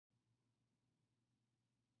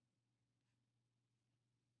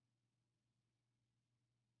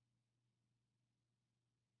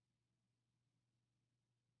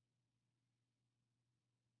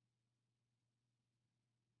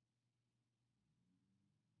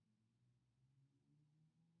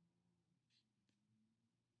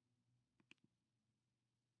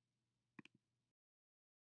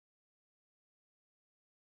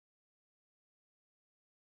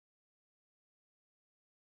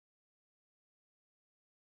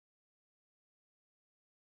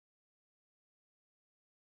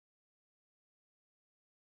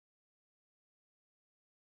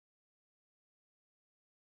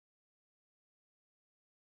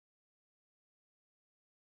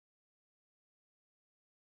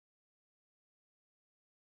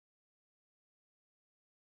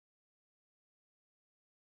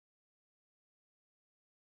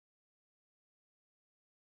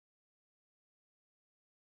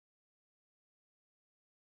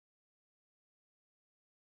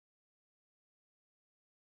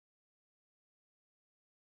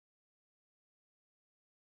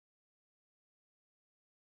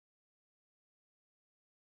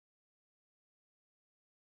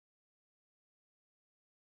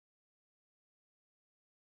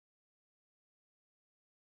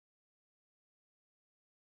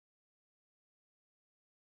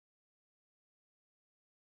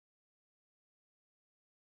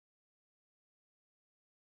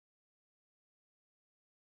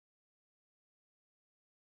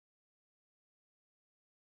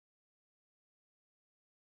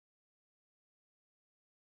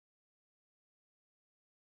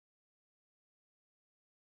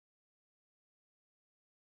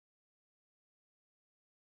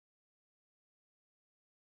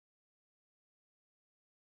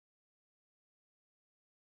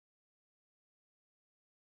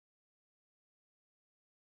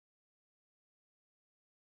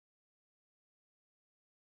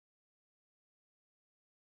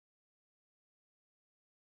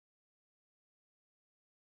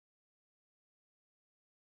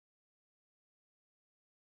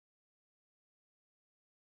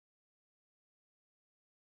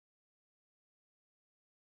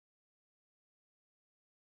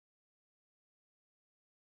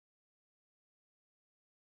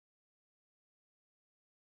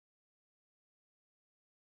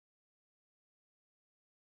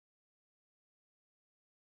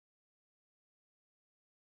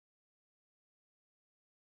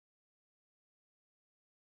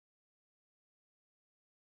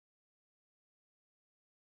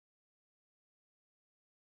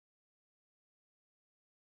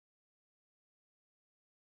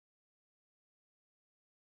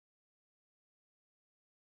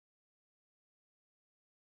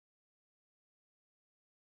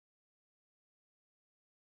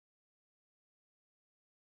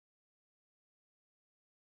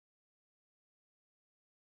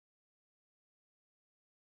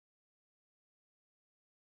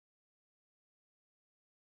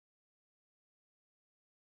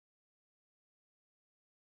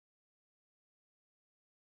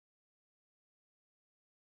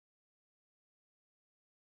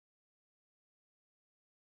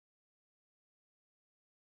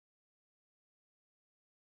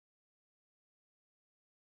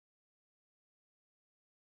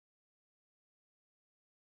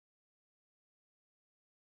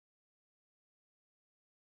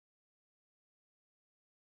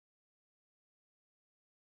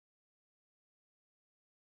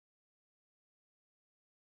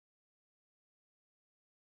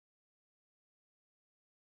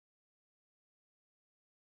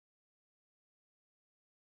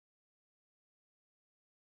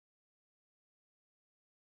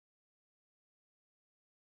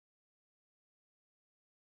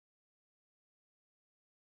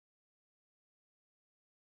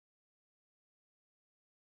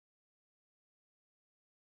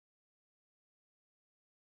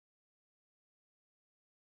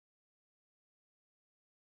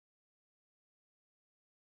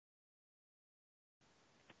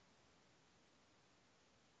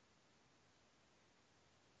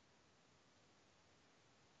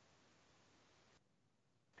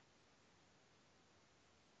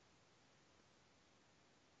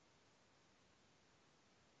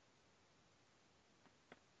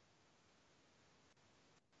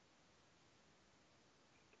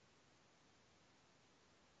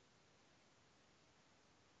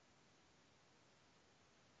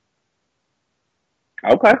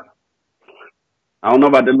Okay. I don't know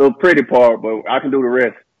about the little pretty part, but I can do the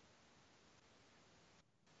rest.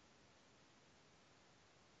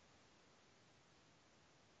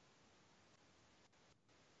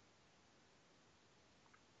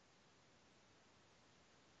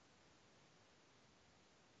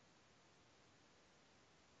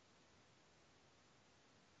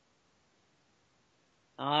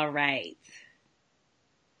 All right.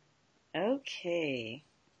 Okay.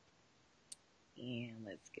 And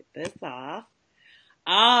let's get this off.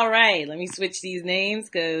 All right. Let me switch these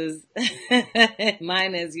names because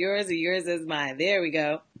mine is yours or yours is mine. There we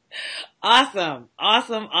go. Awesome.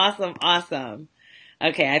 Awesome. Awesome. Awesome.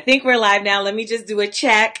 Okay. I think we're live now. Let me just do a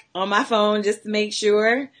check on my phone just to make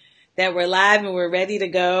sure that we're live and we're ready to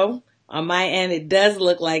go. On my end, it does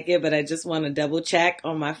look like it, but I just want to double check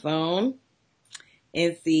on my phone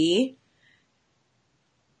and see.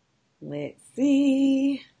 Let's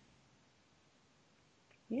see.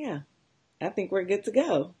 Yeah, I think we're good to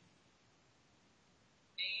go.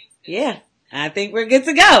 Yeah, I think we're good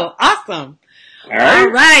to go. Awesome. All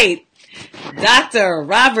right. Dr.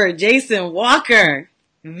 Robert Jason Walker,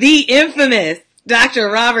 the infamous Dr.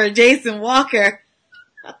 Robert Jason Walker.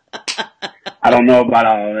 I don't know about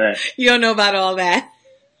all that. You don't know about all that.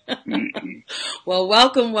 Well,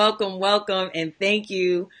 welcome, welcome, welcome, and thank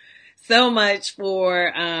you so much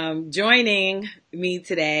for joining me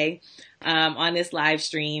today on this live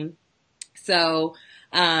stream. So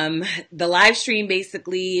the live stream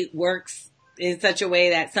basically works in such a way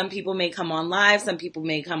that some people may come on live, some people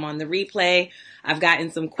may come on the replay. I've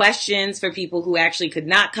gotten some questions for people who actually could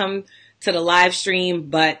not come to the live stream,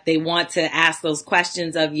 but they want to ask those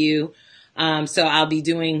questions of you. So I'll be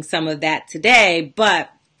doing some of that today.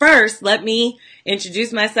 But first, let me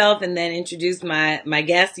introduce myself and then introduce my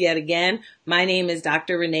guest yet again. My name is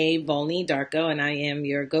Dr. Renee Volney-Darko, and I am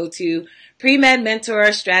your go-to pre-med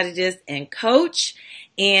mentor, strategist, and coach.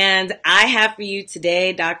 And I have for you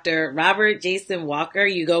today Dr. Robert Jason Walker.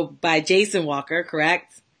 You go by Jason Walker,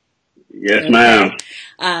 correct? Yes,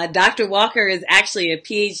 ma'am. Dr. Walker is actually a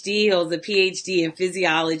PhD, holds a PhD in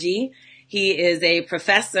physiology. He is a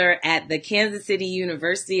professor at the Kansas City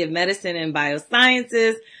University of Medicine and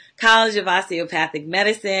Biosciences, College of Osteopathic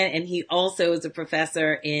Medicine, and he also is a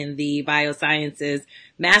professor in the Biosciences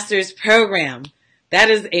Master's Program. That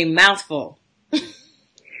is a mouthful.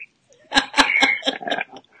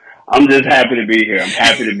 I'm just happy to be here. I'm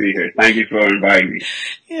happy to be here. Thank you for inviting me.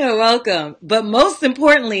 You're welcome. But most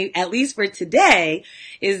importantly, at least for today,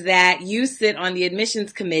 is that you sit on the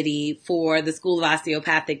admissions committee for the School of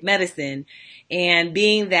Osteopathic Medicine. And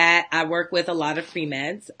being that I work with a lot of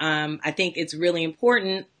pre-meds, I think it's really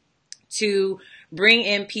important to bring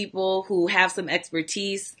in people who have some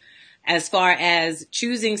expertise as far as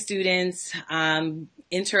choosing students,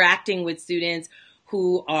 interacting with students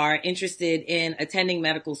who are interested in attending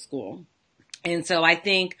medical school. And so I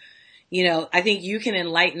think you can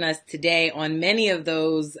enlighten us today on many of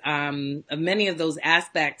those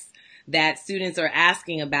aspects that students are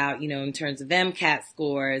asking about, in terms of MCAT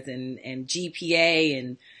scores and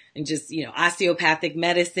GPA and just, osteopathic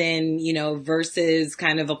medicine, versus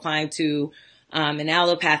kind of applying to an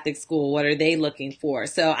allopathic school. What are they looking for?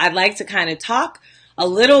 So I'd like to kind of talk a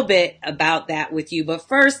little bit about that with you. But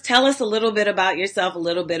first, tell us a little bit about yourself, a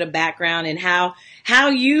little bit of background, and how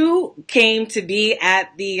you came to be at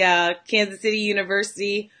the Kansas City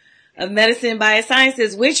University of Medicine and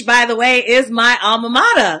Biosciences, which, by the way, is my alma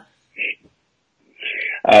mater.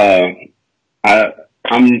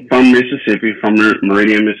 I'm from Mississippi, from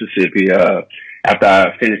Meridian, Mississippi. After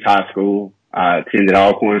I finished high school, I attended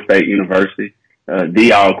Alcorn State University.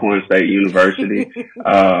 The Alcorn State University,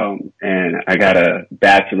 and I got a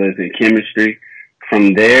bachelor's in chemistry.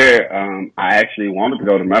 From there, I actually wanted to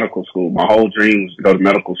go to medical school. My whole dream was to go to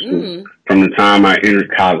medical school from the time I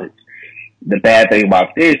entered college. The bad thing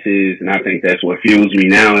about this is, and I think that's what fuels me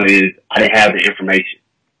now, is I didn't have the information.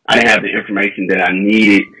 I didn't have the information that I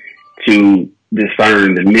needed to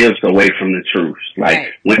discern the myths away from the truth. Like,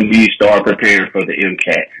 right. When do you start preparing for the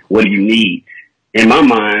MCAT? What do you need? In my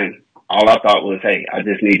mind, all I thought was, hey, I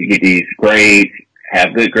just need to get these grades,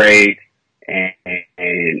 have good grades, and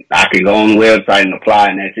I can go on the website and apply,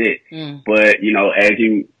 and that's it. But, as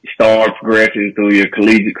you start progressing through your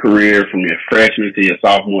collegiate career from your freshman to your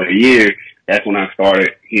sophomore year, that's when I started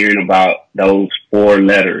hearing about those four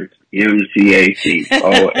letters, MCAT,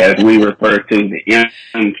 or as we refer to, the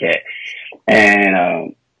MCAT.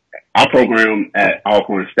 And our program at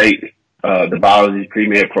Alcorn State, the biology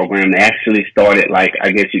pre-med program, they actually started, like,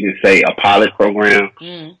 I guess you can say, a pilot program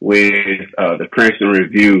with the Princeton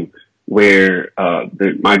Review, where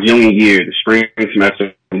my junior year, the spring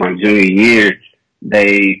semester of my junior year,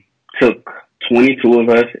 They took 22 of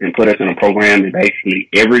us and put us in a program, and basically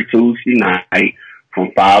every Tuesday night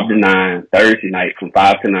from 5 to 9, Thursday night from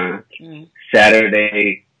 5 to 9,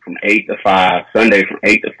 Saturday from 8 to 5, Sunday from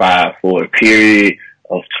 8 to 5 for a period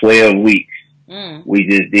of 12 weeks. We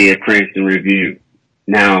just did Princeton Review.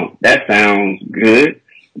 Now, that sounds good,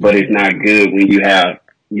 but it's not good when you have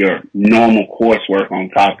your normal coursework on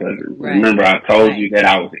top of it. Right. Remember, I told you that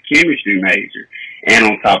I was a chemistry major, and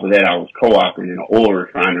on top of that, I was co-oping in an oil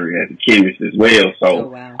refinery as a chemist as well.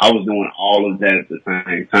 So I was doing all of that at the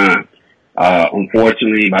same time.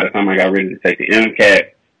 Unfortunately, by the time I got ready to take the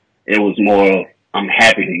MCAT, it was more of, I'm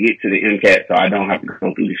happy to get to the MCAT so I don't have to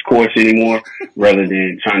go through this course anymore rather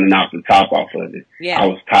than trying to knock the top off of it. I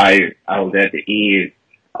was tired. I was at the end.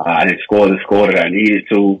 I didn't score the score that I needed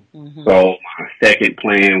to. So my second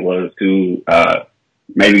plan was to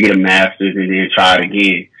maybe get a master's and then try it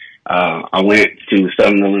again. I went to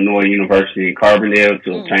Southern Illinois University in Carbondale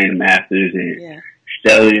to obtain a master's in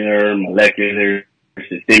cellular, molecular,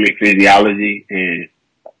 systemic physiology. And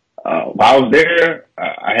while I was there,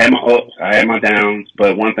 I had my ups, I had my downs,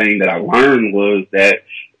 but one thing that I learned was that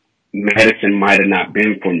medicine might have not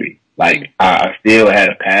been for me. Like, I still had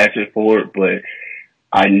a passion for it, but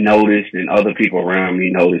I noticed, and other people around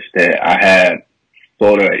me noticed, that I had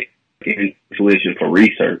sort of intuition for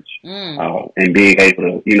research, and being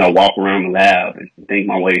able to, walk around the lab and think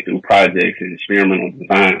my way through projects and experimental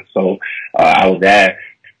design. So, I was asked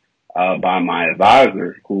by my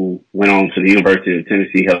advisor, who went on to the University of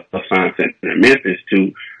Tennessee Health Science Center in Memphis,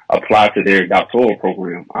 to apply to their doctoral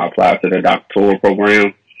program. I applied to their doctoral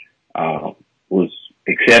program, was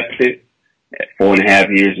accepted.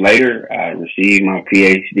 4.5 years later, I received my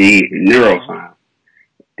PhD in neuroscience.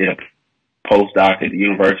 Did a post-bac at the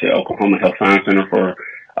University of Oklahoma Health Science Center for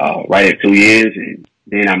right at 2 years, and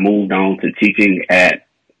then I moved on to teaching at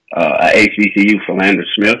HBCU Philander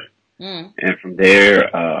Smith. And from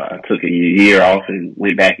there, I took a year off and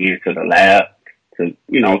went back into the lab to,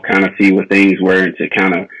 kind of see what things were, and to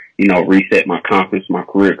kind of, reset my compass, my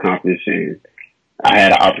career compass. And I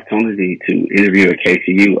had an opportunity to interview at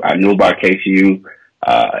KCU. I knew about KCU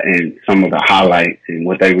and some of the highlights and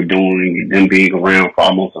what they were doing, and them being around for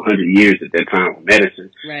almost 100 years at that time with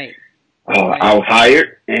medicine. Right. I was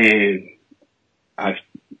hired, and I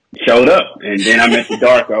showed up, and then I met the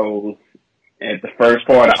Darkos at the first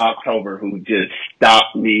part of October, who just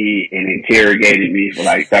stopped me and interrogated me for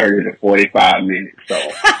like 30 to 45 minutes.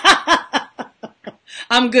 So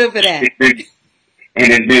I'm good for that. And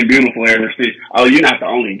it's been beautiful ever since. Oh, you're not the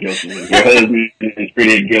only guilty one. Your husband is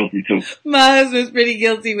pretty guilty too. My husband's pretty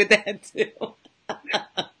guilty with that too.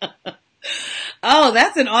 Oh,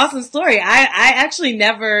 that's an awesome story. I actually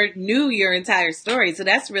never knew your entire story, so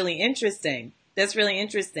that's really interesting.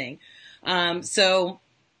 So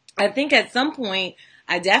I think at some point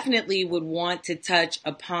I definitely would want to touch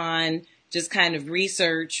upon just kind of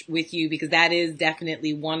research with you, because that is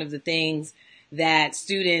definitely one of the things that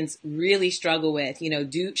students really struggle with.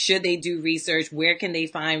 Should they do research? Where can they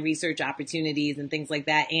find research opportunities and things like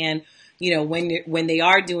that? And, when they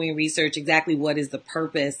are doing research, exactly what is the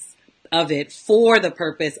purpose of it for the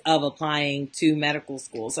purpose of applying to medical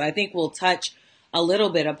school? So I think we'll touch a little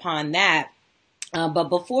bit upon that. But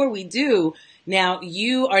before we do, now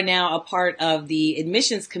you are now a part of the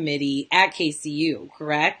admissions committee at KCU,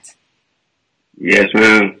 correct? Yes,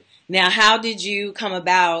 ma'am. Now, how did you come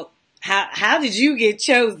about? How did you get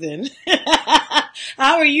chosen?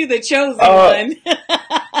 How are you the chosen one?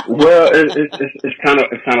 Well, it's kind of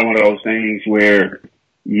one of those things where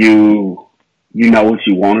you know what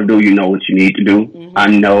you want to do, you know what you need to do. I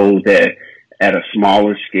know that at a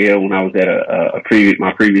smaller scale, when I was at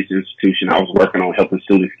my previous institution, I was working on helping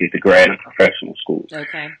students get to grad and professional schools.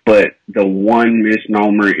 Okay. But the one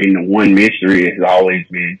misnomer and the one mystery has always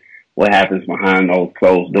been what happens behind those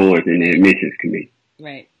closed doors in the admissions committee.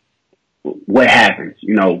 Right. What happens?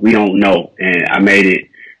 We don't know. And I made it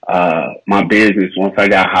my business once I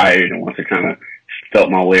got hired, and once I kind of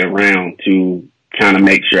felt my way around, to kind of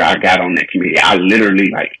make sure I got on that committee. I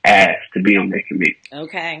literally asked to be on that committee.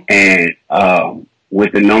 Okay. And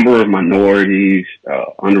with the number of minorities,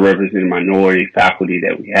 underrepresented minority faculty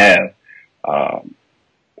that we have,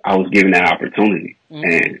 I was given that opportunity.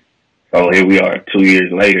 And so here we are 2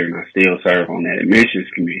 years later, and I still serve on that admissions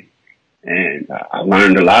committee. And I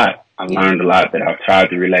learned a lot. I learned a lot that I've tried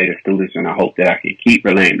to relay to students, and I hope that I can keep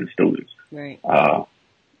relaying to students. Right.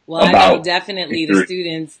 Well, I know definitely the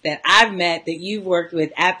students that I've met that you've worked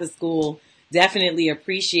with at the school definitely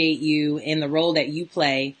appreciate you in the role that you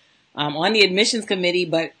play on the admissions committee,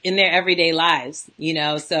 but in their everyday lives,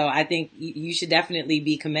 so I think you should definitely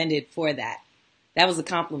be commended for that. That was a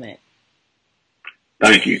compliment.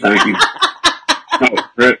 Thank you. No,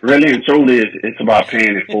 really and truly, it's about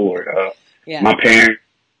paying it forward. Yeah. My parents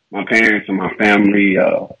and my family,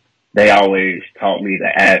 they always taught me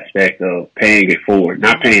the aspect of paying it forward,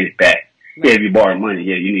 not paying it back. Right. Yeah, if you borrow money,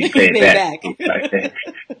 yeah, you need to pay it back. Like that.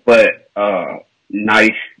 But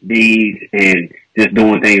nice deeds and just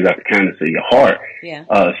doing things out the kindness of your heart. Yeah.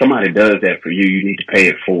 Somebody does that for you, you need to pay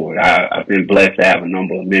it forward. I've been blessed to have a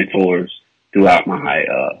number of mentors throughout my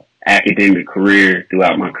academic career,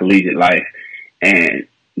 throughout my collegiate life, and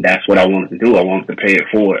that's what I wanted to do. I wanted to pay it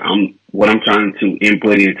forward. What I'm trying to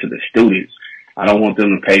input into the students. I don't want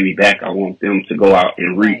them to pay me back. I want them to go out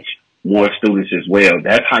and reach more students as well.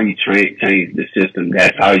 That's how you change the system.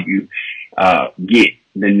 That's how you get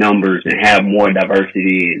the numbers and have more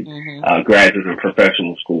diversity in graduate and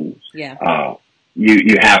professional schools. Yeah.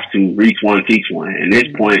 You have to reach one, teach one. And at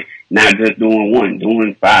this point, not just doing one,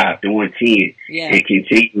 doing 5, doing 10, and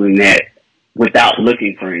continuing that without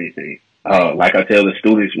looking for anything. Like I tell the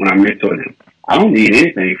students when I mentor them, I don't need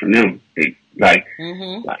anything from them. Like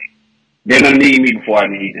they're gonna need me before I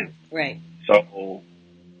need them. Right. So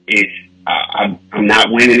I'm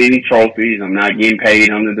not winning any trophies. I'm not getting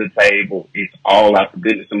paid under the table. It's all out the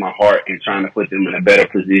goodness of my heart and trying to put them in a better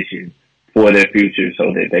position for their future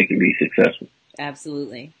so that they can be successful.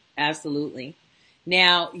 Absolutely. Absolutely.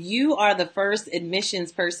 Now, you are the first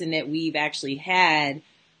admissions person that we've actually had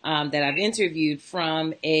that I've interviewed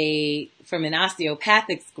from an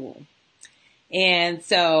osteopathic school. And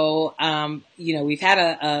so, we've had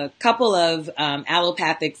a couple of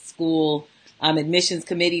allopathic school admissions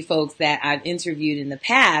committee folks that I've interviewed in the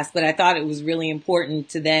past, but I thought it was really important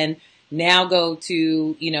to then now go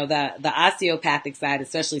to, the osteopathic side,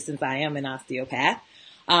 especially since I am an osteopath.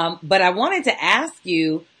 But I wanted to ask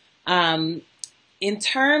you, in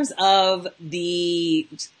terms of the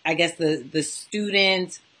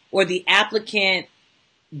student or the applicant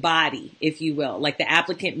body, if you will, like the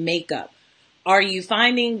applicant makeup, are you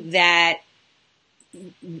finding that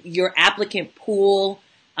your applicant pool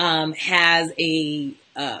has a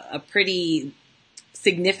pretty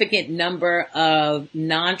significant number of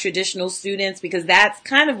non-traditional students? Because that's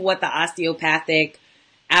kind of what the osteopathic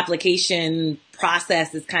application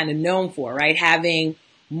process is kind of known for, right? Having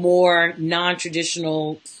more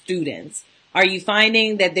non-traditional students. Are you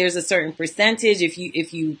finding that there's a certain percentage? If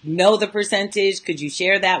you know the percentage, could you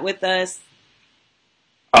share that with us?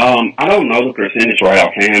 I don't know the percentage right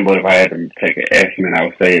offhand, but if I had to take an estimate, I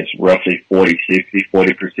would say it's roughly 40%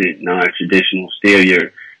 non-traditional, still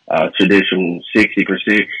your traditional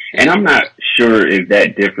 60%. And I'm not sure if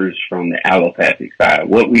that differs from the allopathic side.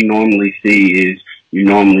 What we normally see is you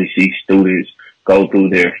normally see students go through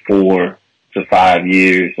their 4 to 5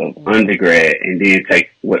 years of undergrad and then take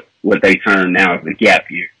what they term now as a gap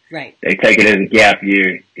year. Right. They take it as a gap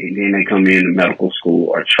year and then they come into medical school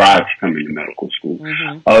or try to come into medical school.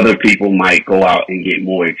 Other people might go out and get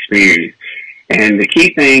more experience. And the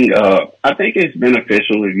key thing, I think it's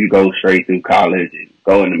beneficial if you go straight through college and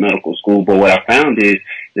go into medical school. But what I found is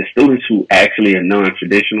the students who actually are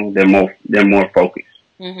non-traditional, they're more focused.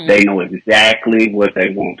 They know exactly what they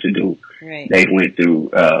want to do. Right. They went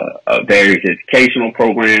through various educational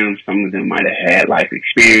programs. Some of them might have had life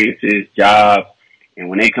experiences, jobs. And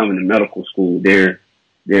when they come into medical school, they're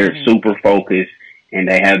super focused and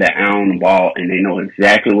they have their eye on the ball and they know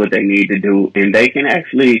exactly what they need to do. And they can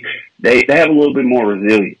actually, they have a little bit more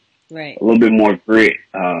resilience, right? A little bit more grit.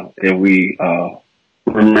 Than we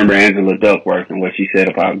remember Angela Duckworth and what she said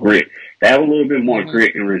about grit. They have a little bit more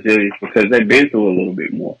grit and resilience because they've been through a little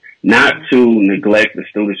bit more. Not to neglect the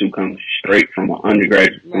students who come straight from an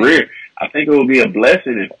undergraduate career. I think it would be a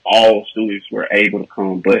blessing if all students were able to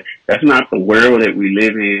come, but that's not the world that we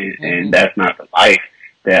live in, and that's not the life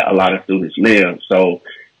that a lot of students live. So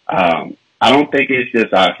I don't think it's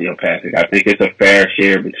just osteopathic. I think it's a fair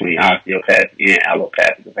share between osteopathic and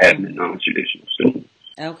allopathic of having a non-traditional student.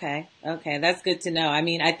 Okay, that's good to know. I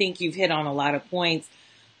mean, I think you've hit on a lot of points,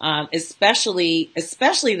 especially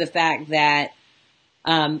the fact that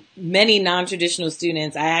many non-traditional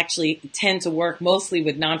students, I actually tend to work mostly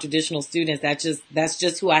with non-traditional students. That's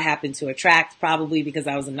just who I happen to attract, probably because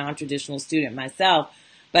I was a non-traditional student myself.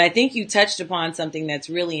 But I think you touched upon something that's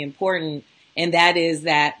really important, and that is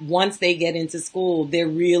that once they get into school, they're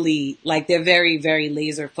really they're very, very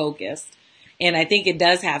laser focused. And I think it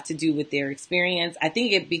does have to do with their experience. I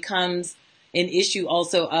think it becomes an issue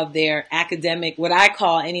also of their academic, what I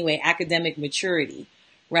call anyway, academic maturity.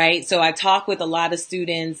 Right. So I talk with a lot of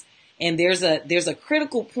students and there's a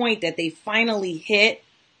critical point that they finally hit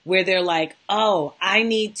where they're like, oh, I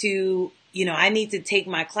need to take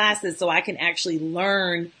my classes so I can actually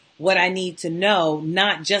learn what I need to know,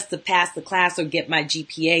 not just to pass the class or get my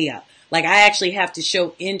GPA up. Like, I actually have to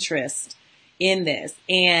show interest in this.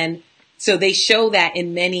 And so they show that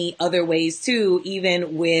in many other ways too,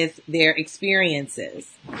 even with their experiences.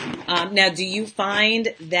 Now, do you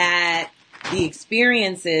find that the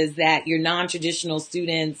experiences that your non-traditional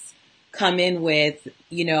students come in with,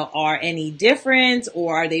 you know, are any different,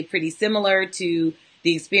 or are they pretty similar to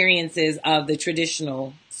the experiences of the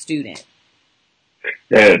traditional student?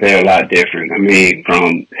 They're a lot different. I mean,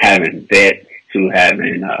 from having vets to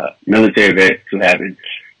having military vets to having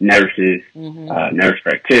nurses, nurse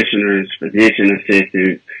practitioners, physician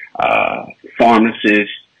assistants,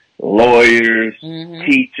 pharmacists, lawyers,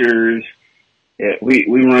 teachers. We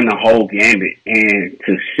run the whole gambit, and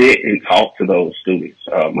to sit and talk to those students.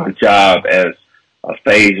 My job as a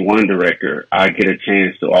phase 1 director, I get a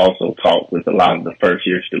chance to also talk with a lot of the first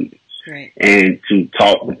year students. Right. And to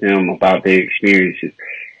talk with them about their experiences.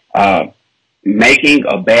 Making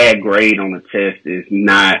a bad grade on a test is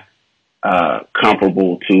not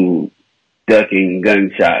comparable to ducking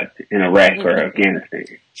gunshots in Iraq or Afghanistan.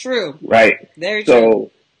 True. Right? Very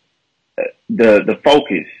true. So the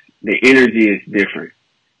focus, the energy is different.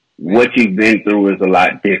 Right. What you've been through is a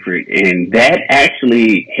lot different. And that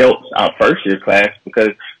actually helps our first year class, because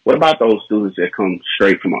what about those students that come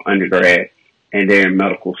straight from an undergrad and they're in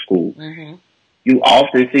medical school? You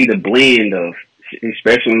often see the blend of,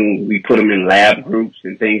 especially when we put them in lab groups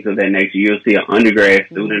and things of that nature, you'll see an undergrad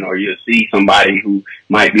student or you'll see somebody who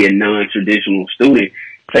might be a non-traditional student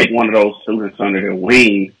take one of those students under their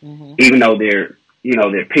wing, even though they're, you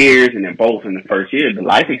know, they're peers and they're both in the first year. The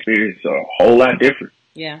life experiences are a whole lot different.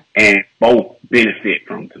 Yeah. And both benefit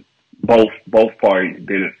from them. Both parties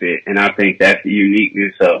benefit. And I think that's the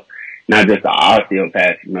uniqueness of not just the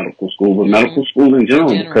osteopathic medical school, but medical school in general,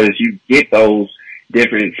 because you get those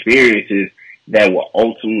different experiences that will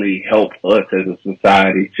ultimately help us as a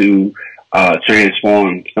society to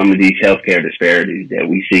transform some of these healthcare disparities that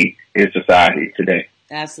we see in society today.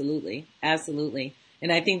 Absolutely. Absolutely.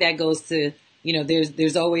 And I think that goes to, you know,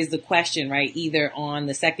 there's always the question, right? Either on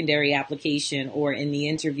the secondary application or in the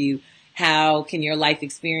interview, how can your life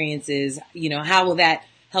experiences, you know, how will that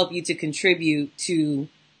help you to contribute to,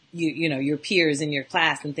 you know, your peers in your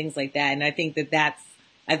class and things like that. And I think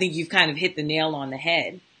I think you've kind of hit the nail on the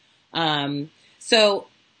head. So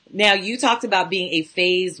now you talked about being a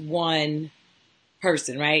phase 1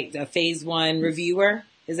 person, right? A phase 1 reviewer.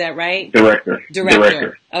 Is that right?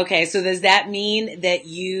 Director. Okay. So does that mean that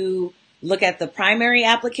you look at the primary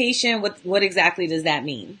application? What exactly does that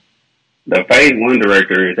mean? The phase 1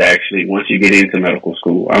 director is actually, once you get into medical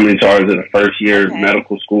school, I'm in charge of the first year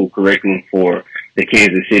medical school curriculum for the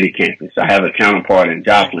Kansas City campus. I have a counterpart in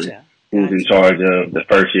Joplin who's in charge of the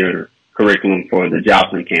first year curriculum for the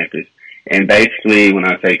Joplin campus. And basically, when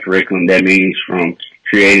I say curriculum, that means from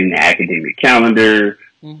creating the academic calendar,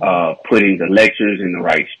 putting the lectures in the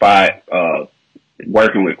right spot,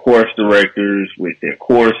 working with course directors with their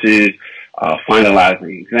courses,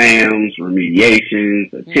 finalizing exams,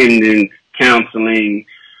 remediations, attendance, counseling,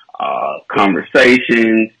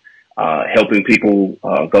 conversations, helping people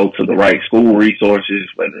go to the right school resources,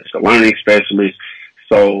 whether it's a learning specialist.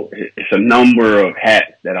 So it's a number of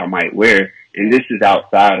hats that I might wear. And this is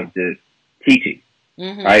outside of just teaching,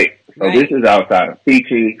 right? So this is outside of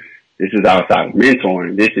teaching. This is outside of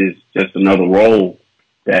mentoring. This is just another role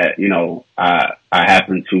that, you know, I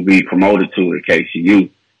happen to be promoted to at KCU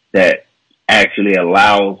that actually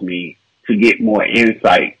allows me to get more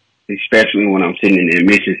insight, especially when I'm sitting in the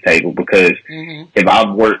admissions table, because if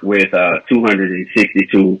I've worked with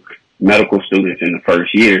 262 medical students in the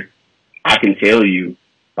first year, I can tell you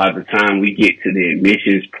by the time we get to the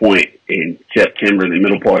admissions point in September, the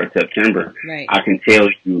middle part of September, I can tell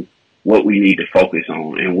you what we need to focus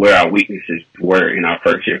on and where our weaknesses were in our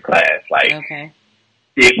first year class. Like,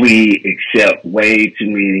 did we accept way too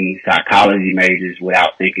many psychology majors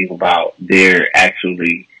without thinking about their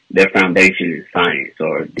foundation in science?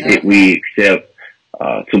 Or did we accept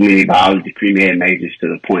too many biology pre-med majors to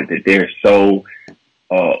the point that they're so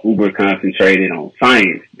uber concentrated on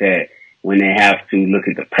science that when they have to look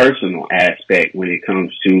at the personal aspect when it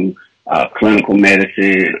comes to clinical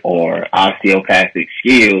medicine or osteopathic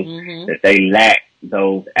skills, that they lack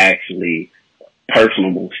those actually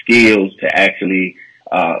personable skills to actually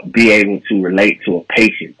be able to relate to a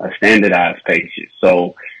patient, a standardized patient.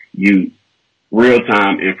 So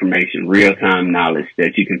real-time information, real-time knowledge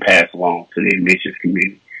that you can pass along to the admissions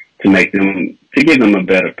committee to give them a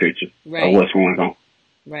better picture of what's going on.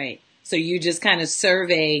 Right. So you just kind of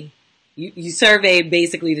survey, you survey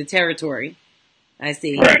basically the territory. I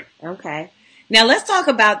see. Right. Okay. Now let's talk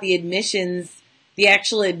about the admissions the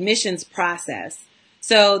actual admissions process.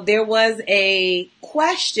 So there was a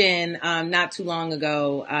question not too long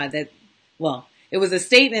ago it was a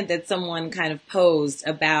statement that someone kind of posed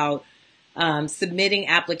about submitting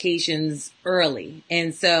applications early.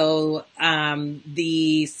 And so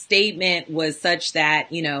the statement was such that,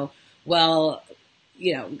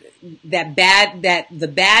 that the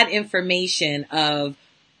bad information of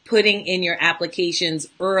putting in your applications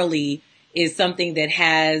early is something that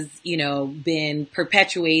has, been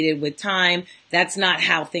perpetuated with time. That's not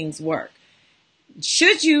how things work.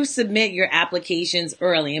 Should you submit your applications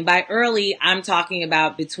early? And by early, I'm talking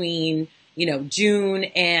about between, June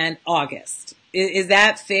and August. Is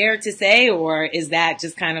that fair to say, or is that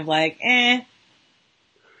just kind of like, I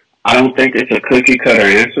don't think it's a cookie cutter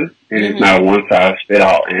answer, and it's not a one size fit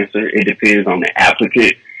all answer. It depends on the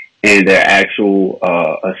applicant and their actual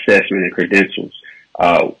assessment and credentials.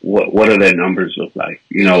 What do their numbers look like?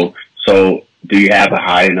 So do you have a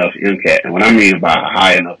high enough MCAT? And what I mean by a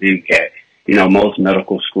high enough MCAT, most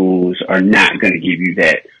medical schools are not going to give you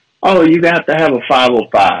that. Oh, you have to have a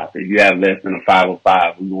 505. If you have less than a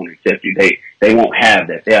 505, we won't accept you. They won't have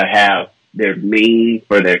that. They'll have their mean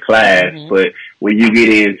for their class, but when you get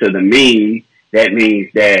into the mean, that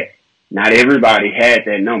means that not everybody had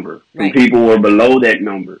that number. Right. Some people were below that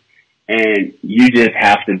number. And you just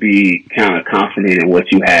have to be kind of confident in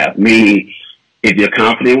what you have. Meaning, if you're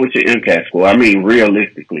confident with your MCAT score, I mean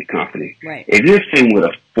realistically confident. Right. If you're sitting with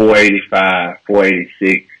a 485,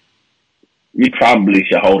 486, you probably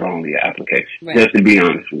should hold on to your application, just to be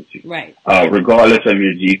honest with you. Right. Regardless of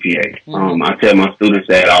your GPA. I tell my students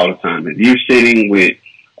that all the time. If you're sitting with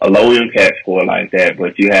a low MCAT score like that,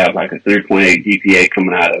 but you have like a 3.8 GPA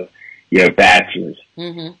coming out of your bachelor's,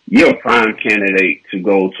 you're a prime candidate to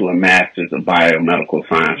go to a master's of biomedical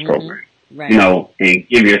science program. Right. And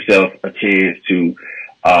give yourself a chance to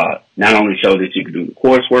not only show that you can do the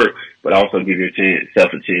coursework, but also give yourself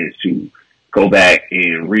a chance to go back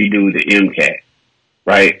and redo the MCAT,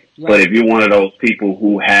 right? But if you're one of those people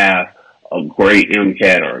who have a great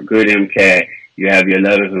MCAT or a good MCAT, you have your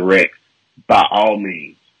letters of rec, by all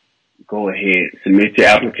means, go ahead, submit your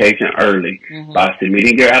application early. By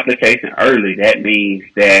submitting your application early, that means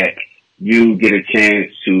that you get a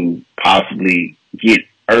chance to possibly get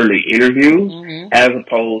early interviews as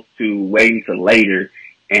opposed to waiting till later.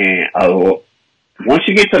 And once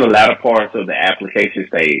you get to the latter parts of the application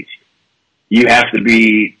stage, you have to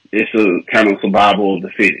be, it's a kind of survival of the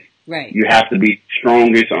fittest. Right. You have to be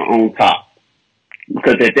strongest or on top.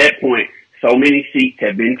 Because at that point, so many seats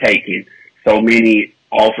have been taken, so many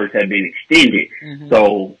offers have been extended.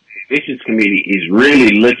 So the admissions committee is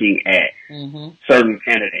really looking at certain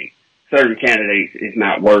candidates. Certain candidates is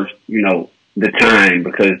not worth, the time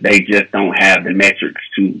because they just don't have the metrics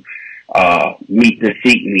to meet the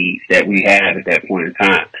seat needs that we have at that point in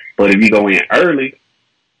time. But if you go in early,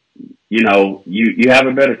 you have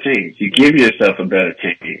a better chance. You give yourself a better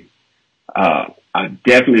chance. I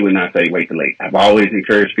definitely would not say wait till late. I've always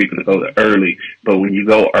encouraged people to go to early, but when you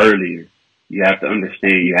go earlier, you have to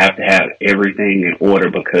understand you have to have everything in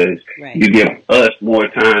order because you give us more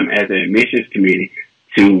time as an admissions committee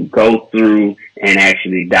to go through and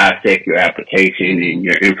actually dissect your application and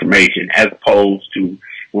your information as opposed to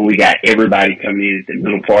when we got everybody coming in at the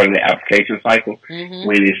middle part of the application cycle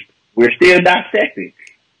when we're still dissecting,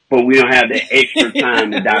 but we don't have the extra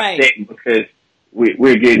time to dissect because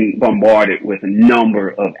we're getting bombarded with a number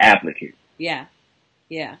of applicants. Yeah,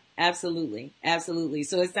 absolutely.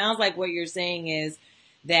 So it sounds like what you're saying is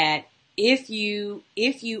that if you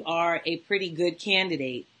are a pretty good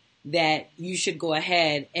candidate, that you should go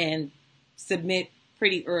ahead and submit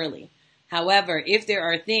pretty early. However, if there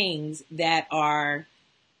are things that are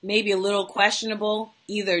maybe a little questionable,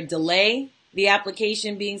 either delay the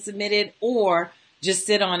application being submitted or just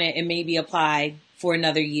sit on it and maybe apply for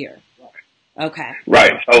another year. Okay.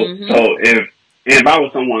 Right. So if I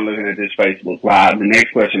was someone looking at this Facebook Live, the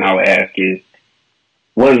next question I would ask is,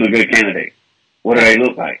 what is a good candidate? What do they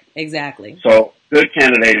look like? Exactly. So good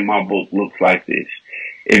candidate in my book looks like this.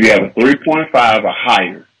 If you have a 3.5 or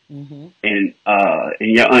higher in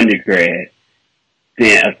your undergrad,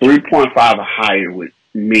 then a 3.5 or higher would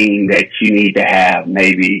mean that you need to have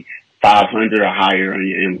maybe 500 or higher on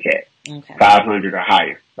your MCAT. Okay. 500 or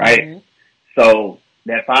higher, right? So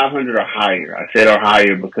that 500 or higher, I said or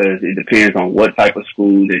higher because it depends on what type of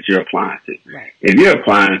school that you're applying to. Right. If you're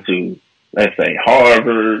applying to, let's say,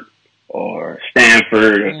 Harvard or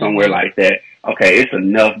Stanford or somewhere like that, okay, it's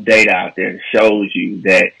enough data out there that shows you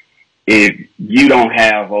that if you don't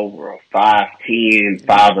have over a 510,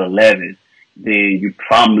 511, then you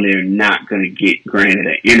probably are not going to get granted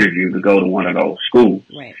an interview to go to one of those schools.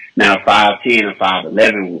 Right. Now, 5'10" or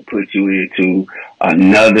 5'11" will put you into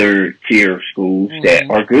another tier of schools that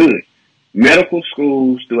are good. Medical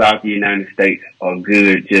schools throughout the United States are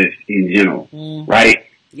good just in general, right?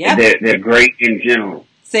 Yep. They're great in general.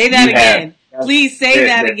 Say that again. Please say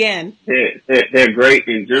that again. They're great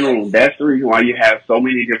in general. That's the reason why you have so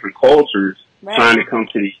many different cultures trying to come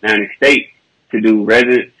to the United States to do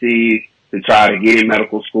residencies, to try to get in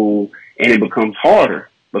medical school, and it becomes harder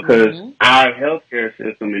because our healthcare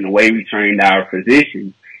system and the way we trained our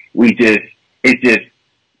physicians, it's just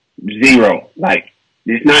zero. Like,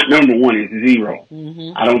 it's not number one, it's zero.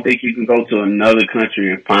 I don't think you can go to another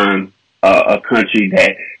country and find a country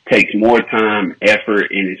that takes more time,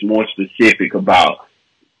 effort, and is more specific about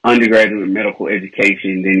undergraduate medical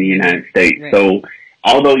education than the United States. Right. So,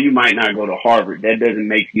 although you might not go to Harvard, that doesn't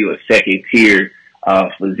make you a second tier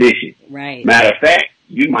physician. Right. Matter of fact,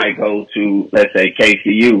 you might go to, let's say,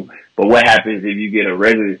 KCU, but what happens if you get a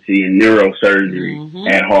residency in neurosurgery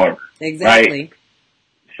at Harvard? Exactly. Right?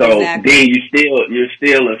 So then you're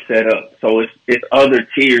still a setup. So it's other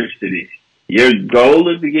tiers to this. Your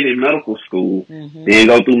goal is to get in medical school, then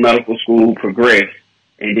go through medical school, progress,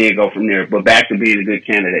 and then go from there. But back to being a good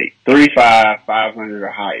candidate. 3.5, 500 or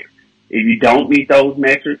higher. If you don't meet those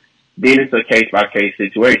metrics, then it's a case-by-case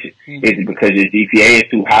situation. Is it because your GPA is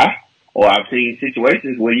too high? Or I've seen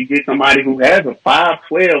situations where you get somebody who has a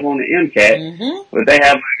 5.12 on the MCAT, but they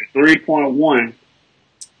have like a 3.1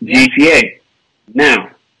 GPA. Now,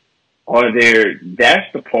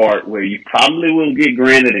 that's the part where you probably will get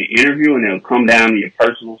granted an interview and it'll come down to your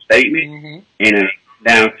personal statement and it'll come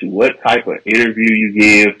down to what type of interview you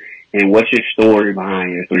give and what's your story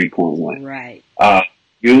behind your 3.1. Right.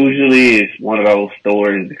 Usually it's one of those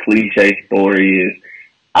stories, the cliche story is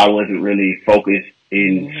I wasn't really focused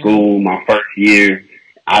in school my first year.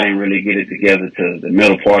 I didn't really get it together to the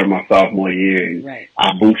middle part of my sophomore year and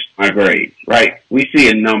I boosted my grades, right? We see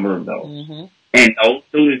a number of those. And those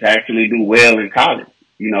students actually do well in college.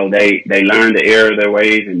 You know, they learn the error of their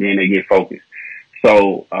ways and then they get focused.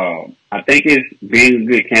 So, I think being a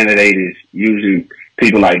good candidate is using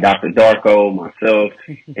people like Dr. Darko, myself,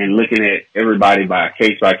 and looking at everybody by a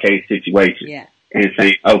case-by-case situation and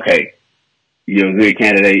saying, okay, you're a good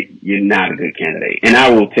candidate, you're not a good candidate. And I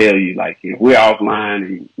will tell you, like, if we're offline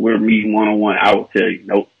and we're meeting one-on-one, I will tell you,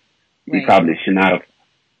 nope, you probably should not have.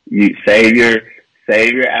 You save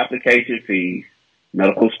your application fees.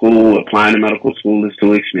 Medical school, applying to medical school is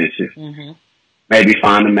too expensive. Maybe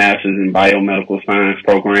find a master's in biomedical science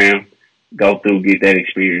program, go through, get that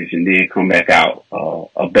experience, and then come back out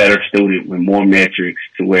a better student with more metrics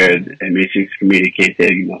to where the admissions committee can't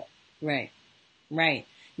tell you no. Right.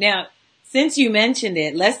 Now, since you mentioned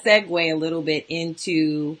it, let's segue a little bit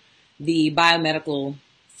into the biomedical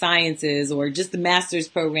sciences or just the master's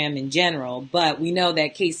program in general. But we know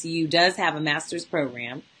that KCU does have a master's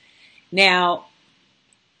program. Now,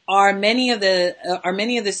 are many of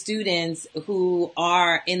the students who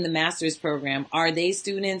are in the master's program, are they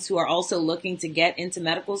students who are also looking to get into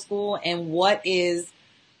medical school? And what is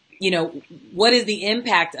the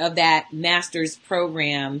impact of that master's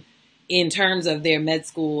program in terms of their med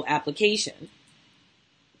school application?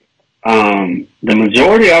 The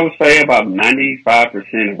majority, I would say about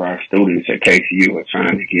 95% of our students at KCU are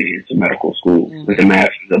trying to get into medical school with the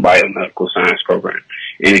Master's of Biomedical Science program.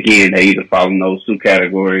 And again, they either fall in those two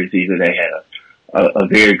categories. Either they had a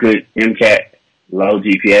very good MCAT, low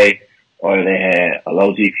GPA, or they had a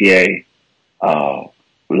low GPA, low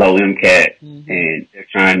MCAT, and they're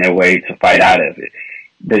trying their way to fight out of it.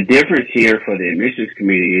 The difference here for the admissions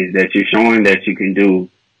committee is that you're showing that you can do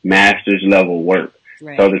master's level work.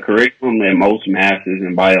 Right. So the curriculum in most master's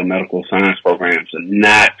and biomedical science programs are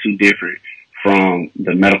not too different from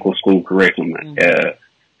the medical school curriculum.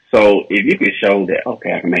 So if you could show that,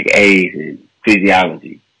 okay, I can make A's in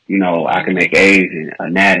physiology, I can make A's in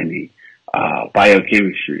anatomy,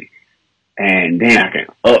 biochemistry, and then I can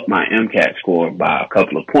up my MCAT score by a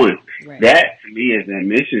couple of points. Right. That, to me, as an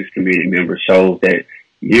admissions committee member, shows that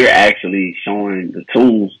you're actually showing the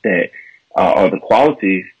tools that are the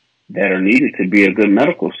qualities that are needed to be a good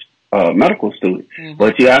medical student.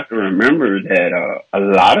 But you have to remember that a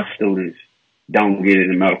lot of students don't get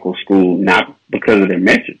into medical school not because of their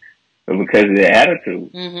metrics, but because of their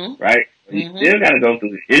attitude, right? You still got to go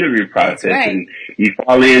through the interview process, and you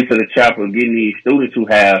fall into the trap of getting these students who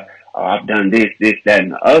have, I've done this, that,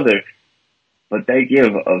 and the other, but they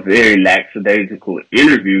give a very lackadaisical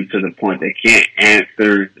interview to the point they can't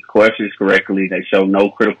answer the questions correctly. They show no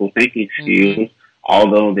critical thinking skills.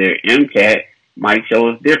 Although their MCAT might show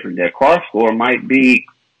us different. Their CAR score might be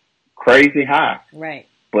crazy high. Right.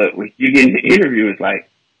 But when you get in the interview, it's like,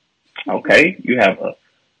 okay, you have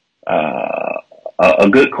a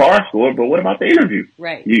good CAR score, but what about the interview?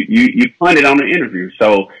 Right. You punted on the interview.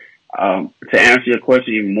 So to answer your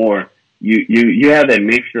question even more, you have that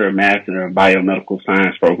mixture of master and biomedical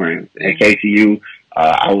science programs. At KCU,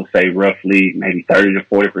 I would say roughly maybe 30 to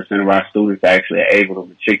 40% of our students actually are able to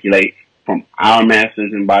matriculate from our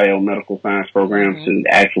master's in biomedical science programs to the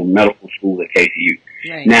actual medical school at KCU.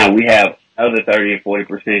 Right. Now we have other 30 or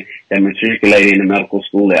 40% that matriculate in the medical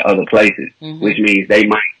school at other places, which means they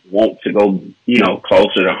might want to go,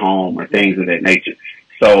 closer to home or things of that nature.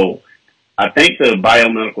 So I think the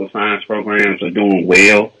biomedical science programs are doing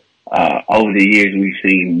well. Over the years, we've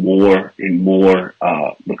seen more and more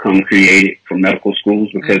become created for medical schools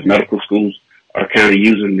because medical schools are kind of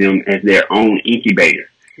using them as their own incubator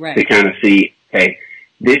to kind of see, hey,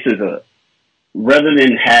 this is rather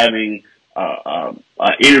than having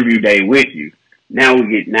an interview day with you, now we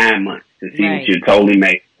get 9 months to see what you totally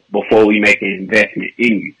make before we make an investment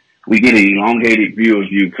in you. We get an elongated view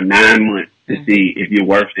of you for 9 months to see if you're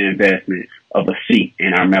worth the investment of a seat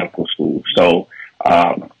in our medical school. So,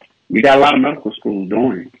 we got a lot of medical schools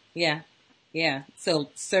doing it. Yeah. So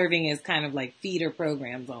serving as kind of like feeder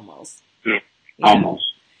programs almost. Yeah. Almost.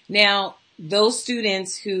 Now, those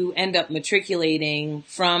students who end up matriculating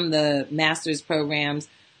from the master's programs,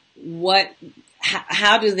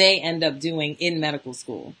 how do they end up doing in medical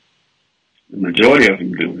school? The majority of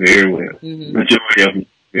them do very well. Majority of them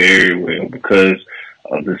do very well because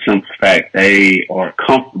of the simple fact they are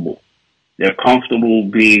comfortable. They're comfortable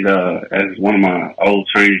being, as one of my old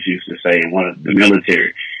trainers used to say in one of the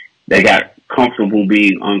military, they got comfortable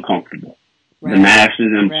being uncomfortable. The Masters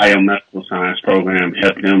in Biomedical Science program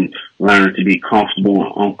helped them learn to be comfortable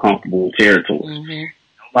in uncomfortable territories.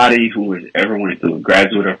 Nobody who has ever went through a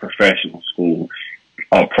graduate or professional school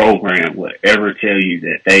or program would ever tell you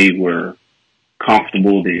that they were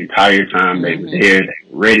comfortable the entire time they were there. They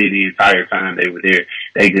were ready the entire time they were there.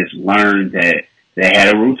 They just learned that they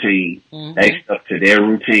had a routine. They stuck to their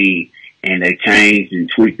routine, and they changed and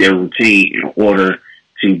tweaked their routine in order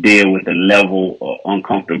to deal with the level of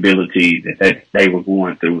uncomfortability that they were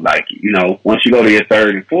going through. Like, once you go to your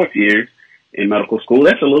third and fourth years in medical school,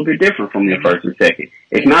 that's a little bit different from your first and second.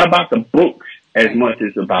 It's not about the books as much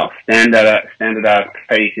as about standardized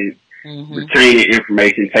patients, retaining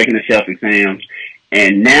information, taking the self exams,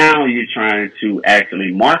 and now you're trying to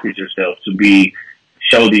actually market yourself to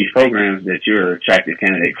show these programs that you're an attractive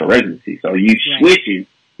candidate for residency. So you switching,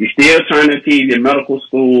 you're still trying to achieve your medical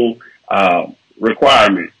school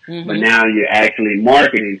requirements, but now you're actually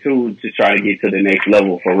marketing too to try to get to the next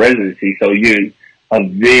level for residency. So you're in a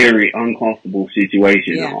very uncomfortable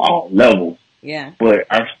situation on all levels. But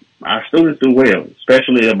our students do well,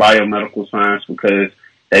 especially the biomedical science, because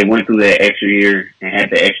they went through that extra year and had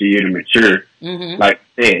the extra year to mature. Like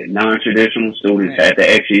I said, non-traditional students had the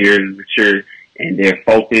extra year to mature, and they're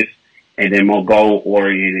focused and they're more goal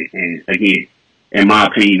oriented. And again, in my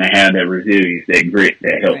opinion, they have that resilience, that grit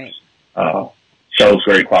that helps, shows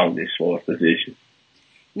great qualities for a physician.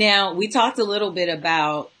 Now, we talked a little bit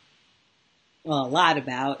about, a lot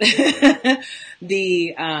about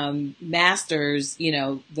the masters,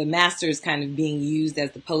 the masters kind of being used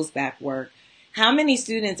as the post-bac work. How many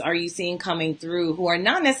students are you seeing coming through who are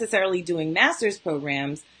not necessarily doing master's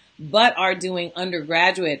programs, but are doing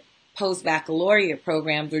undergraduate post-baccalaureate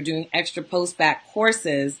programs or doing extra post-bac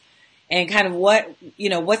courses, and kind of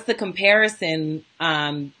what's the comparison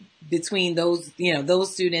between those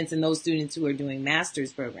students and those students who are doing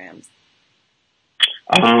master's programs?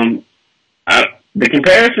 The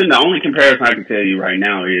only comparison I can tell you right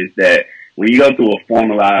now is that when you go through a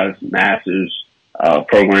formalized master's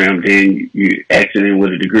program, then you exit in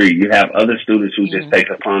with a degree. You have other students who just take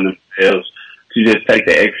upon themselves to just take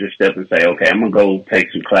the extra step and say, okay, I'm going to go take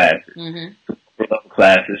some classes,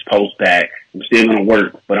 classes, post-bac. I'm still going to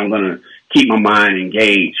work, but I'm going to keep my mind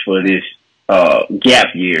engaged for this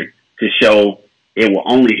gap year to show it will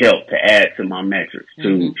only help to add to my metrics,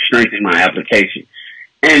 to strengthen my application.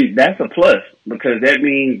 And that's a plus, because that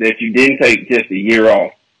means that you didn't take just a year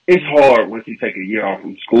off. It's hard once you take a year off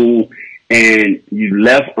from school and you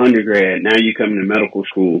left undergrad. Now you come to medical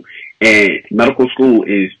school, and medical school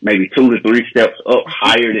is maybe 2 to 3 steps up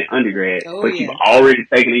higher than undergrad, but you've already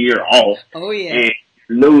taken a year off. And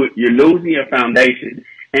you're losing your foundation.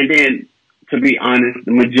 And then, to be honest,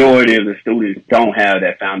 the majority of the students don't have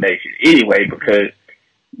that foundation anyway, because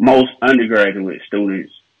most undergraduate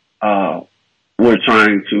students were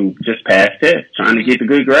trying to just pass tests, trying to get the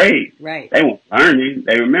good grades. They weren't learning,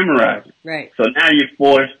 they were memorizing. So now you're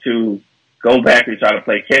forced to go back and try to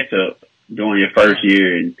play catch up during your first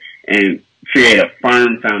year, and create a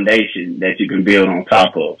firm foundation that you can build on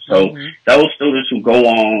top of. So those students who go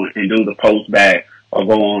on and do the post-bac or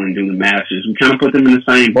go on and do the masters, we kind of put them in the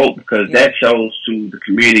same boat because that shows to the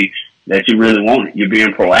community that you really want it. You're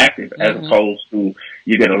being proactive as opposed to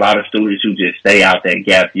you get a lot of students who just stay out that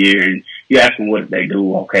gap year and you ask them what did they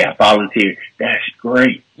do. Okay, I volunteered. That's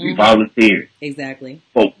great. You volunteered. Exactly.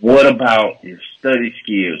 But what about your study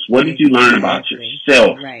skills? What did you learn about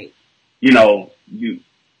yourself? Right. You know,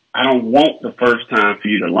 I don't want the first time for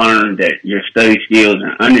you to learn that your study skills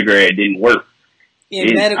in undergrad didn't work.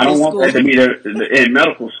 In medical I don't want school. that to be in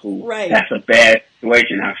medical school. Right. That's a bad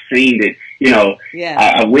situation. I've seen it. You know,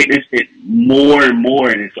 I witnessed it more and more,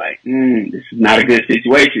 and it's like, this is not a good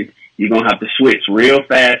situation. You're going to have to switch real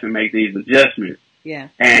fast and make these adjustments. Yeah.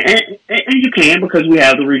 And you can because we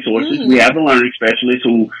have the resources. We have the learning specialists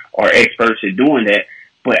who are experts at doing that.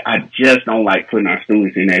 But I just don't like putting our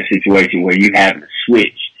students in that situation where you having to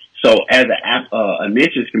switch. So as an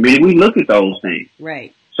admissions committee, we look at those things.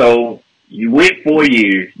 Right. So you went 4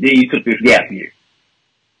 years, then you took this gap year.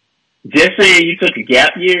 Just saying you took a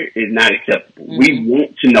gap year is not acceptable. We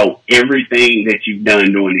want to know everything that you've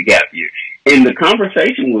done during the gap year. And the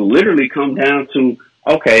conversation will literally come down to,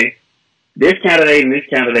 okay, this candidate and this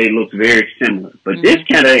candidate looks very similar. But this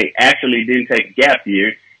candidate actually didn't take a gap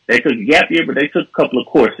year. They took a gap year, but they took a couple of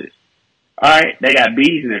courses. All right, they got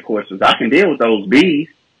B's in their courses. I can deal with those B's,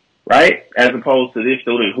 right? As opposed to this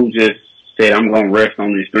student who just said, I'm going to rest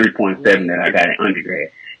on this 3.7 that I got in undergrad.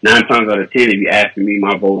 9 times out of 10, if you're asking me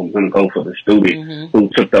my vote, I'm going to go for the student who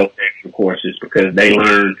took those extra courses because they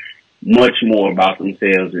learned much more about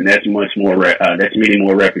themselves, and that's much more. That's many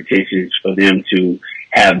more repetitions for them to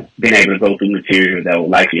have been able to go through material that will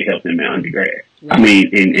likely help them in undergrad. Right. I mean,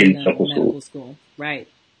 in medical school. Right.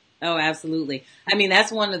 Oh, absolutely. I mean,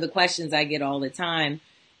 that's one of the questions I get all the time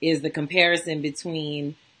is the comparison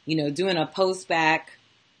between, you know, doing a post-bac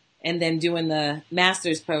and then doing the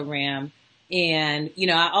master's program. And, you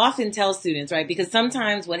know, I often tell students, right, because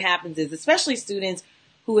sometimes what happens is, especially students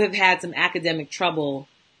who have had some academic trouble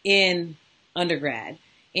in undergrad,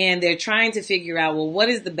 and they're trying to figure out, well, what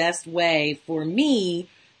is the best way for me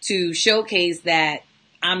to showcase that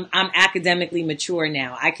I'm academically mature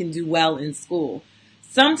now. I can do well in school.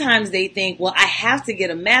 Sometimes they think, well, I have to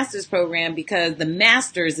get a master's program because the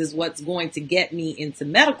master's is what's going to get me into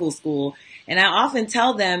medical school. And I often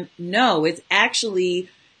tell them, no, it's actually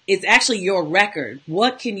your record.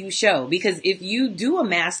 What can you show? Because if you do a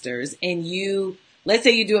master's and let's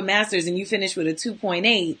say you do a master's and you finish with a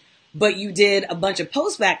 2.8, but you did a bunch of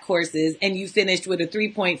post-bac courses and you finished with a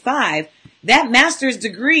 3.5, that master's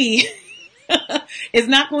degree is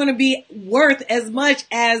not going to be worth as much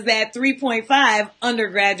as that 3.5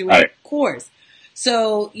 undergraduate course.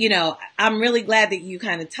 So, you know, I'm really glad that you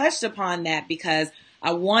kind of touched upon that because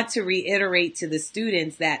I want to reiterate to the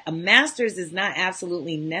students that a master's is not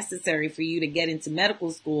absolutely necessary for you to get into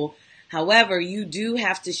medical school. However, you do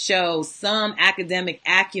have to show some academic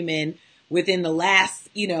acumen within the last,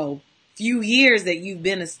 you know, few years that you've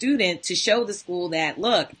been a student to show the school that,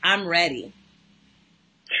 look, I'm ready.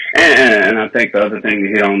 And I think the other thing to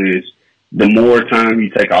hit on is the more time you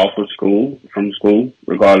take off of from school,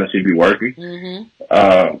 regardless if you're working,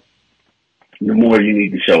 the more you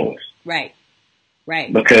need to show us. Right.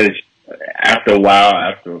 Right. Because after a while,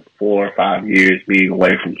 after 4 or 5 years being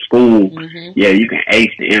away from school, you can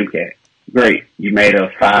ace the MCAT. Great. You made a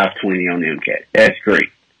 520 on the MCAT. That's great.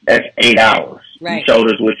 That's 8 hours. Right. You showed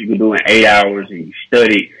us what you could do in 8 hours and you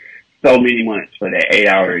studied so many months for that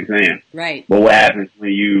 8-hour exam. Right. But what happens when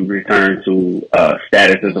you return to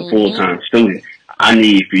status as a full-time student? I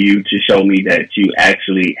need for you to show me that you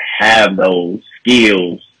actually have those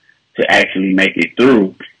skills to actually make it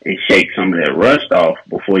through and shake some of that rust off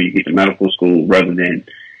before you get to medical school, rather than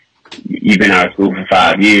you've been out of school for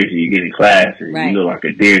 5 years and you get in class and you look like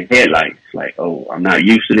a deer in headlights. Like, oh, I'm not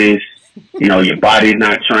used to this. You know, your body's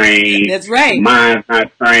not trained. That's right. Your mind's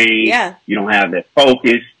not trained. Yeah. You don't have that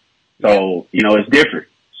focus. So, you know, it's different.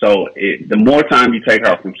 So the more time you take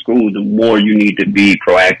off from school, the more you need to be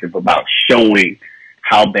proactive about showing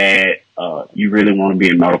how bad you really want to be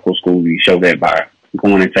in medical school. You show that by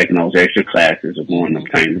going and taking those extra classes or going and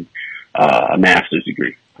obtaining a master's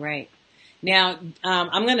degree. Right. Now,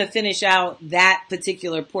 I'm going to finish out that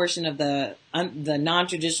particular portion of the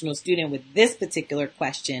non-traditional student with this particular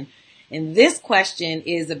question. And this question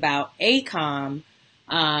is about ACOM,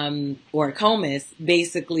 or COMIS,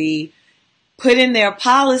 basically put in their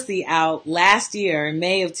policy out last year in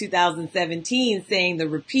May of 2017 saying the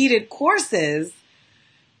repeated courses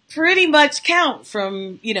pretty much count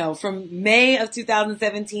from May of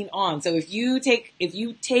 2017 on. So if you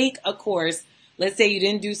take a course, let's say you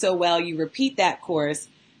didn't do so well, you repeat that course,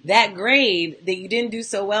 that grade that you didn't do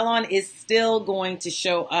so well on is still going to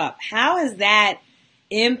show up. How has that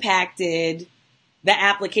impacted the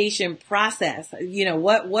application process? You know,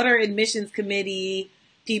 what are admissions committee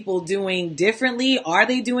people doing differently? Are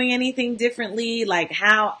they doing anything differently? Like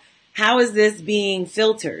how is this being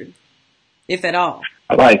filtered, if at all?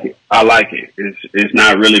 I like it. It's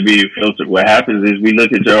not really being filtered. What happens is we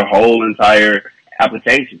look at your whole entire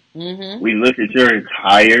application. Mm-hmm. We look at your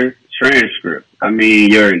entire transcript.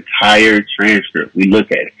 Your entire transcript. We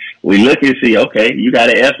look at it. We look and see, okay, you got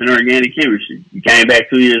an F in organic chemistry. You came back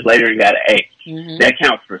 2 years later and got an A. Mm-hmm. That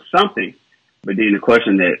counts for something. But then the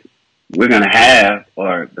question that we're going to have,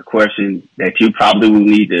 or the question that you probably will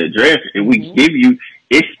need to address, and we mm-hmm. give you,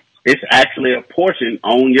 it's actually a portion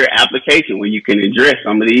on your application where you can address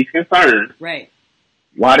some of these concerns. Right.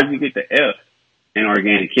 Why did you get the F in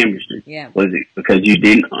organic chemistry? Yeah. Was it because you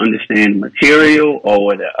didn't understand material, or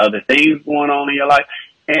were there other things going on in your life?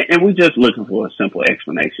 And we're just looking for a simple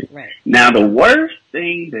explanation. Right. Now, the worst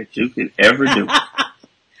thing that you can ever do.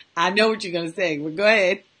 I know what you're going to say, but go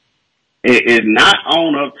ahead. It is not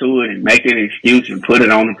own up to it and make an excuse and put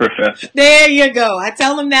it on the professor. There you go. I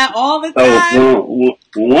tell them that all the time. So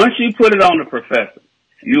once you put it on the professor,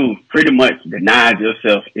 you pretty much denied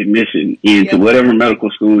yourself admission into whatever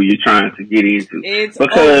medical school you're trying to get into. It's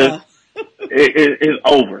because over. It's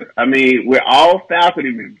over. We're all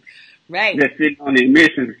faculty members. Right. That sit on the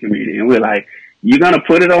admissions committee, and we're like, you're going to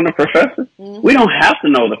put it on the professor? Mm-hmm. We don't have to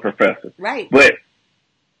know the professor. Right. But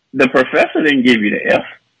the professor didn't give you the F.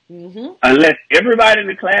 Mm-hmm. Unless everybody in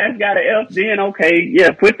the class got an F, then okay,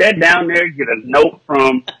 put that down there, get a note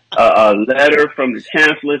from a letter from the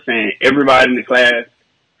chancellor saying everybody in the class,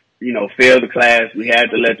 failed the class. We had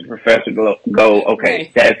to let the professor go. Okay,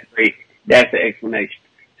 right. That's great. That's the explanation.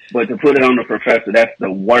 But to put it on the professor, that's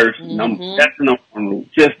the worst number. That's the number one rule.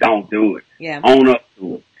 Just don't do it. Yeah. Own up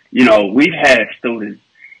to it. We've had students,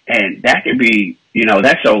 and that can be,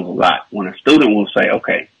 that shows a lot. When a student will say,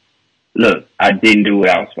 okay, look, I didn't do what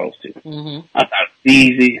I was supposed to. Mm-hmm. I thought it was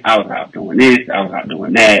easy. I was out doing this. I was out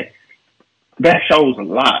doing that. That shows a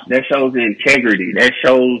lot. That shows integrity. That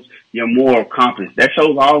shows your moral compass. That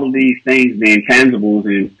shows all of these things, the intangibles,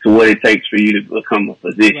 into what it takes for you to become a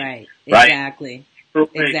physician. Right. Exactly.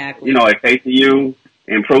 Exactly. At KCU,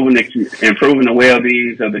 improving the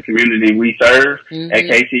well-being of the community we serve. Mm-hmm. At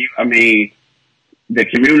KCU, the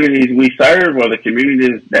communities we serve are the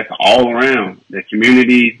communities that's all around. The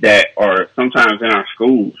communities that are sometimes in our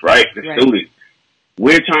schools, right? The students.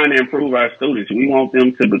 We're trying to improve our students. We want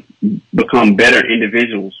them to become better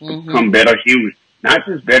individuals, become better humans, not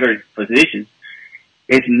just better physicians.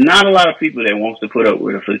 It's not a lot of people that wants to put up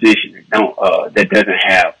with a physician that doesn't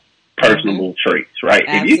have personable traits, right?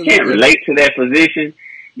 Absolutely. If you can't relate to that physician,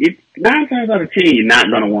 9 times out of 10, you're not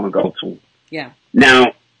going to want to go to him. Yeah.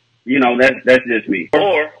 Now, that's just me.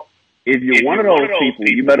 Or if you're one of those people,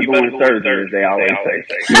 you better go in surgery, as they always say.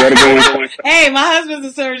 You better go in. Hey, my husband's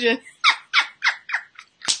a surgeon.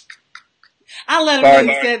 I let him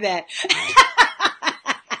know you said that.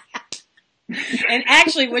 And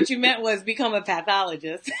actually, what you meant was become a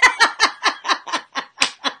pathologist.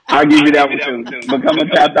 I'll give you that one too. Become a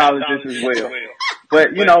pathologist as well. But,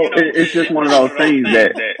 it's just one of those things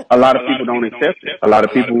that a lot of people don't accept it. A lot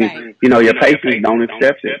of people, your patients don't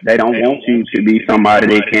accept it. They don't want you to be somebody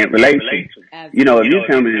they can't relate to. If you're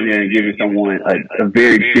coming in there and giving someone a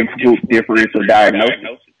very difficult differential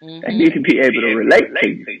diagnosis, they need to be able to relate to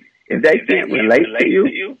you. If they can't relate to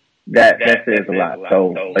you, that says a lot.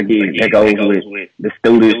 So again, that goes with the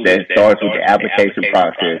students, that starts with the application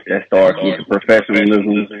process, that starts with the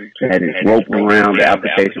professionalism that is roped around the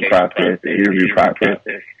application process, the interview process.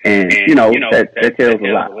 And, that tells a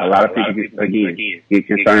lot. A lot of people, get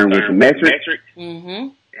concerned with the metrics.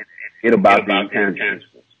 Get about the intangibles,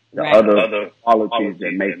 the other qualities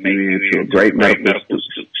that make you into a great medical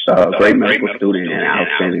student and an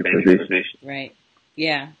outstanding physician. Right.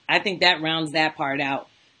 Yeah. I think that rounds that part out.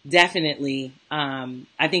 Definitely.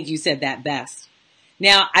 I think you said that best.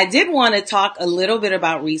 Now, I did want to talk a little bit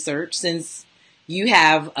about research, since you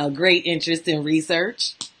have a great interest in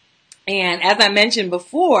research. And as I mentioned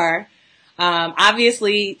before,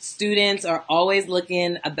 obviously students are always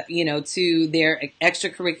looking, to their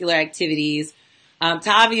extracurricular activities, to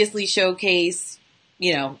obviously showcase,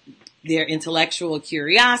 their intellectual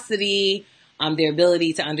curiosity, their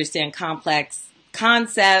ability to understand complex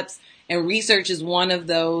concepts. And research is one of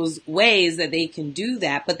those ways that they can do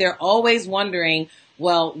that. But they're always wondering,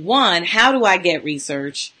 well, one, how do I get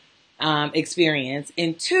research experience?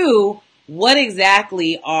 And two, what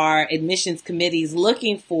exactly are admissions committees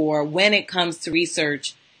looking for when it comes to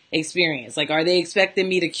research experience? Like, are they expecting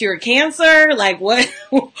me to cure cancer? Like, what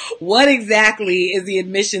exactly is the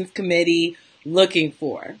admissions committee looking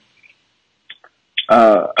for?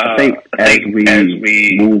 I think as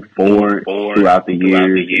we move forward throughout the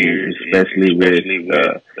years, especially with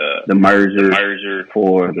the merger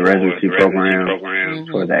for the residency program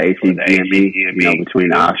for the ACGME, between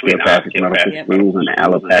the osteopathic medical schools and the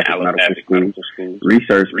allopathic medical schools,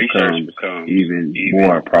 research becomes even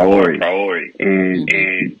more a priority.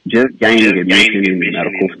 And just gaining admission in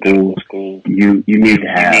medical schools, you need to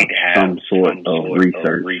have some sort of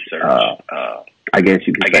research. I guess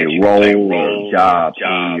you could say role or job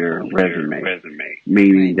on your resume,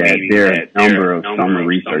 meaning that there are a number of summer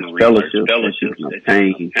research fellowships that you can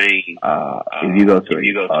obtain. If you go to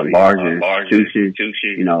a larger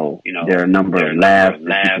institution, there are a number of labs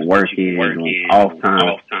that you can work in during off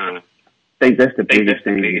time. I think that's the biggest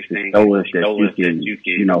thing, is to show us that you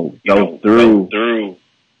can, go through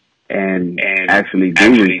and actually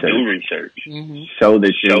do research, so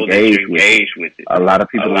that you engage with it. A lot of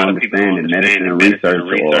people don't understand that medicine and research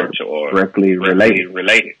are directly related.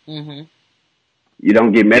 You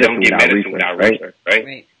don't get medicine without research,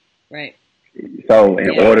 right? So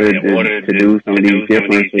in order to do some of these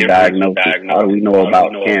differential diagnoses, how do we know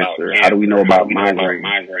about cancer? How do we know about migraine?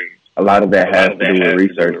 A lot of that has to do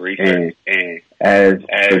with research. And as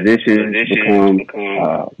physicians become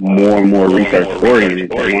more and more research oriented,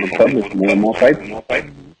 they want to publish more and more papers.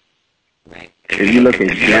 If you look at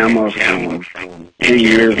JAMA from 10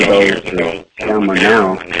 years ago to JAMA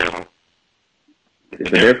now, it's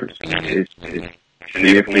a difference. It's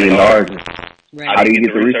significantly larger. How do you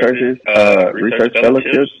get the research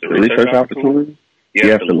fellowships, the research opportunities? You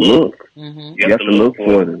have to look. You have to look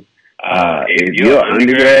for them. If you're an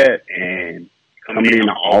undergrad and coming in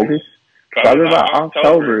August, probably about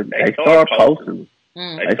October, they start posting.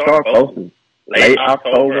 They start posting late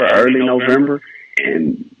October, early November,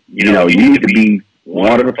 and you need to be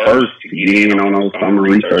one of the first to get in on those summer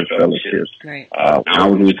research fellowships. When I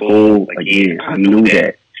was in school, again, I knew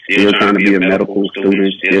that. Still trying to be a medical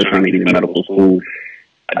student, still trying to get in medical school.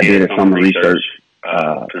 I did a summer research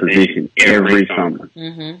position every summer.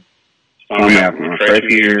 Some after my freshman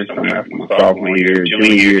year, some after my sophomore year,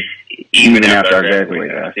 junior year, even after I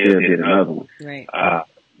graduated, I still did another one.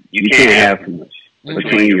 You can't have too much.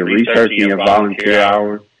 Between your research and your volunteer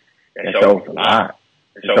hours, that shows a lot.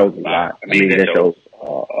 It shows a lot. I mean, that shows,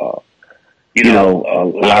 a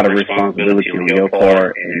lot of responsibility on your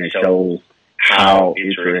part, and it shows how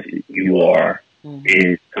interested you are in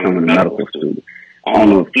becoming a medical student. On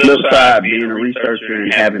the flip side, being a researcher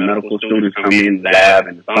and having medical students come in the lab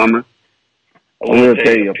in the summer, I will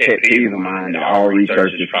tell you a pet peeve of mine that all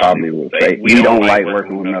researchers probably will say: we don't like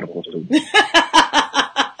working with medical students.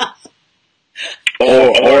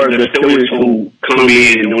 or the students who come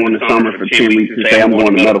in during the summer for 10 weeks and say, I'm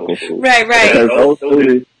going to medical school. Right. Because those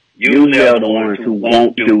students usually are the ones who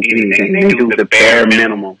won't do anything. They do the bare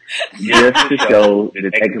minimum just to show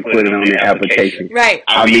that they can put it on their application. Right.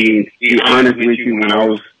 I mean, to be honest with you, when I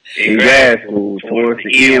was in grad school, towards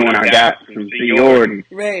the end, when I got some seniority,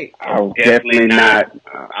 I was definitely not,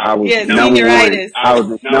 I was number one. I was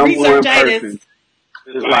the number one person.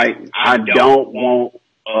 Like, I don't want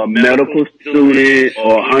a medical student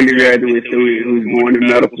or undergraduate student who's going to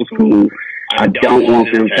medical school. I don't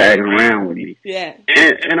want them tagging around with me.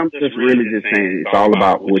 And I'm just really just saying, it's all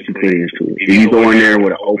about what you put into it. If you go in there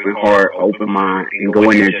with an open heart, open mind, and go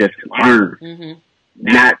in there just to learn,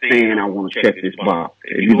 not saying I want to check this box.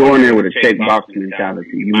 If you go in there with a check box mentality,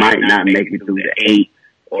 you might not make it through the 8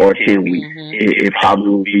 or 10 weeks. It probably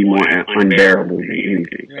will be more unbearable than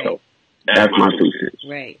anything. So that's my 2 cents.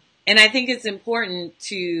 Right. And I think it's important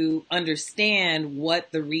to understand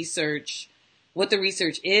what the research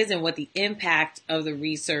is and what the impact of the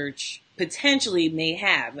research potentially may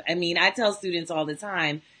have. I mean, I tell students all the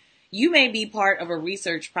time, you may be part of a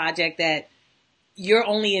research project that you're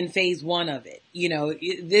only in phase 1 of it.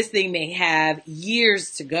 This thing may have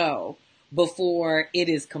years to go before it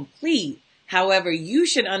is complete. However, you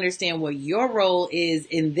should understand what your role is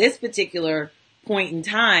in this particular point in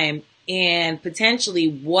time and potentially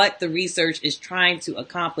what the research is trying to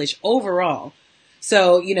accomplish overall.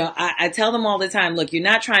 So, I tell them all the time, look, you're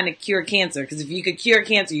not trying to cure cancer, because if you could cure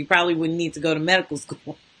cancer, you probably wouldn't need to go to medical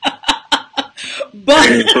school.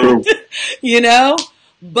 But,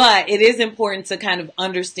 but it is important to kind of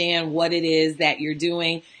understand what it is that you're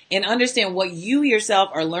doing and understand what you yourself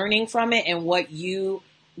are learning from it and what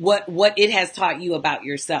it has taught you about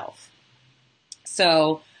yourself.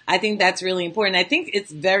 So I think that's really important. I think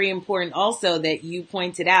it's very important also that you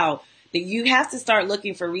pointed out that you have to start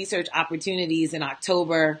looking for research opportunities in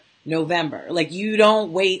October, November. Like, you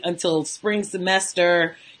don't wait until spring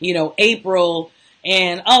semester, April,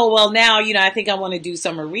 and, oh, well, now, I think I want to do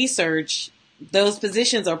summer research. Those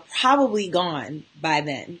positions are probably gone by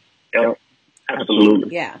then. Yep,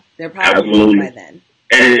 absolutely. Yeah, they're probably gone by then.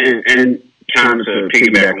 And kind of to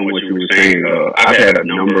piggyback on what you were saying, I've had a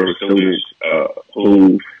number of students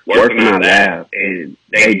who worked in my lab, and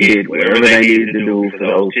they did whatever they needed to do for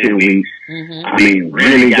those 10 weeks. Mm-hmm. I mean,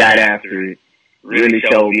 really got after it, really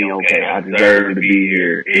showed me, okay, I deserve to be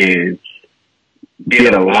here, and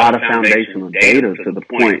did a lot of foundational data to the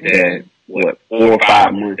point that, 4 or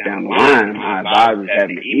 5 months down the line, my advisors had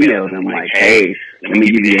me email them like, hey, let me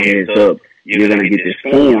give you a heads up. You're going to get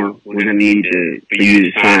this form. We're going to need for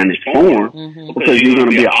you to sign this form because you're going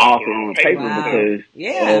to be an author on the paper because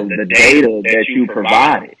of the data that you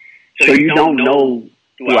provided. So you don't know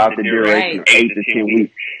throughout the duration of 8 to 10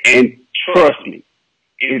 weeks. And trust me,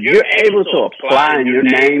 if you're able to apply and your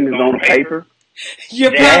name is on the paper,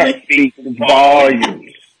 that speaks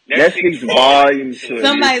volumes. That speaks volumes to it.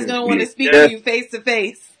 Somebody's going to want to speak to you face to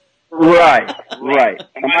face. Right.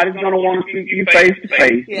 Somebody's going to want to speak to you face to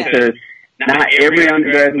face because not every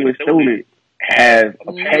undergraduate student has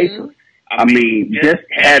a paper. I mean, just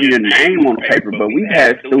having your name on the paper, but we've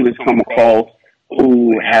had students come across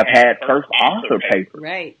who have had first author paper.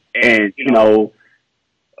 Right. And,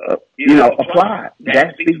 apply.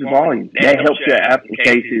 That speaks volume. That helps your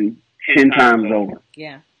application 10 times over.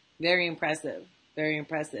 Yeah. Very impressive. Very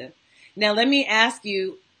impressive. Now, let me ask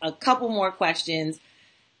you a couple more questions.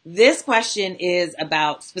 This question is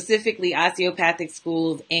about specifically osteopathic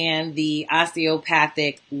schools and the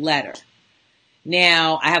osteopathic letter.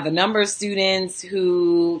 Now, I have a number of students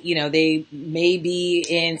who, they may be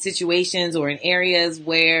in situations or in areas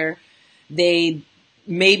where they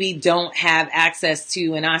maybe don't have access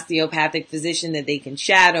to an osteopathic physician that they can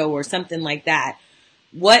shadow or something like that.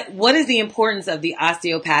 What is the importance of the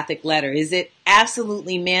osteopathic letter? Is it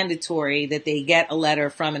absolutely mandatory that they get a letter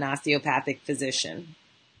from an osteopathic physician?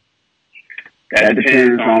 That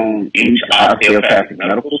depends on each osteopathic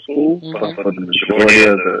medical school. But for the majority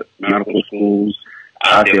of the medical schools,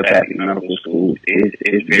 osteopathic medical schools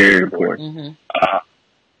is very important.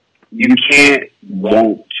 You can't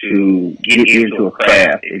want to get into a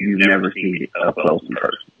craft if you've never seen it up close in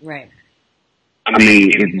person. Right. I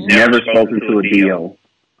mean, if you've never spoken to a DO,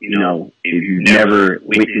 if you've never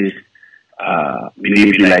witnessed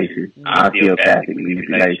manipulation, osteopathic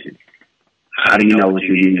manipulation, how do you know what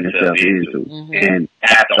you're getting yourself into? And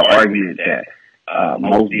that's the argument that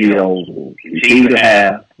most DOs will continue to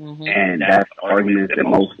have, and that's the argument that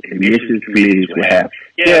most admissions committees will have.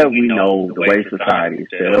 Yeah, we know the way society is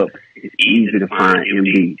set up, it's easy to find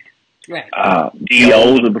MDs. Right.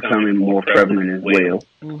 DOs are becoming more prevalent as well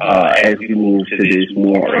as we move to this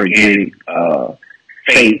more organic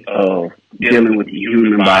fate of dealing with the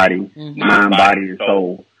human body, mind, body, and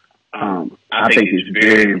soul. I think it's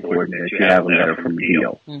very important that you have a letter from a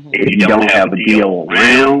DO. If you don't have a DO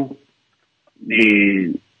around,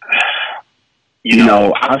 then,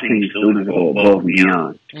 I've seen students go above and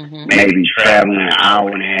beyond. Maybe traveling an hour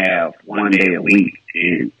and a half, 1 day a week,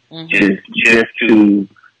 and just to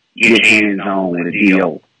get hands-on with a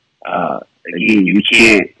DO. Again, you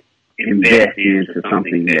can't invest into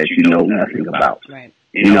something that you know nothing about. Right.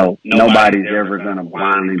 Nobody's ever going to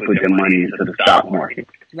blindly put their money into the stock market.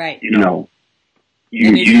 Right. You want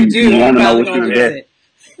to know what you invest.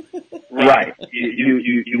 Right.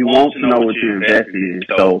 You want to know what you're investing in.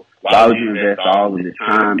 So why would you invest all of this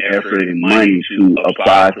time, effort, and money to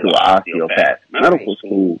apply to an osteopathic medical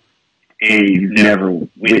school, and you've never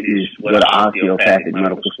witnessed what an osteopathic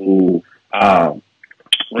medical school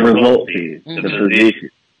results in to the physician?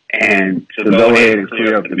 And to go ahead and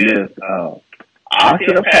clear up the myth,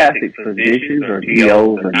 osteopathic physicians or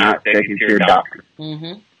DOs are not second-tier doctors.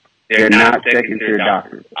 They're not second-tier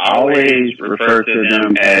doctors. I always refer to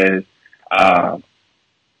them as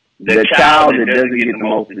the child that doesn't get the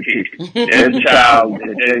most attention. There's a child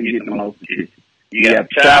that doesn't get the most attention. You have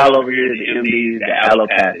a child over here, the MDs, the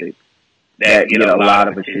allopathic, that get a lot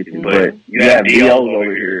of attention. But you have DOs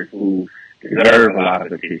over here who deserve a lot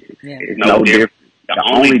of attention. It's no different. The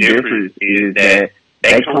only difference is that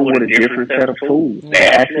they come with a different set of tools. They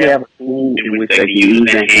actually have a tool in which they can use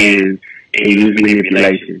their hands and use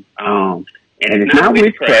manipulation. And it's not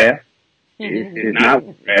witchcraft. It's not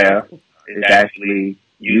witchcraft. It's actually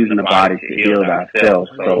using the body to heal ourselves.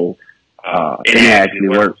 So it actually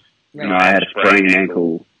works. I had a sprained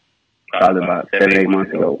ankle probably about 7-8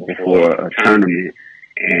 months ago before a tournament,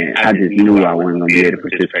 and I just knew I wasn't going to be able to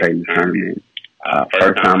participate in the tournament.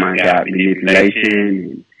 First time I got manipulation,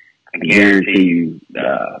 and I guarantee you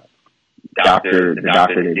the doctor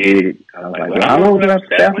that did it, I was like, well, how long do I have to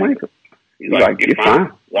staph my ankle? He's like, you're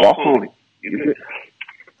fine. Walk on it. You're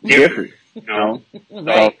different, you know?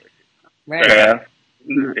 Right. Craft.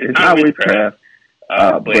 It's not witchcraft,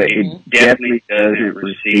 but it definitely doesn't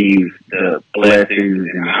receive the blessings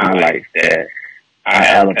and highlights that our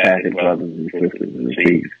allopathic brothers and sisters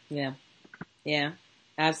receive. Yeah,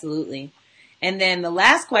 absolutely. And then the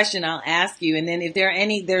last question I'll ask you, and then if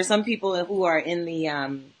there's some people who are in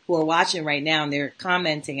the who are watching right now and they're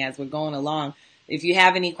commenting as we're going along. If you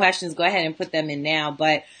have any questions, go ahead and put them in now.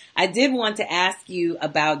 But I did want to ask you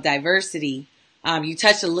about diversity. You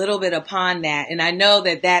touched a little bit upon that, and I know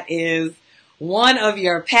that is one of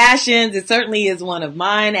your passions. It certainly is one of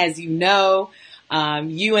mine, as you know.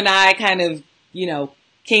 You and I kind of,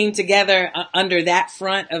 came together under that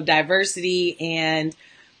front of diversity, and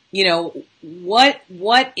what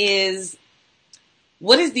is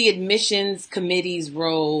the admissions committee's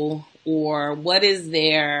role, or what is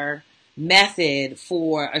their method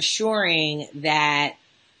for assuring that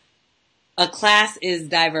a class is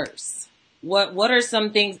diverse? What are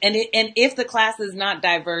some things, and if the class is not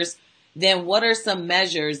diverse, then what are some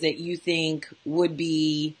measures that you think would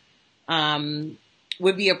be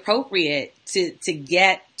appropriate to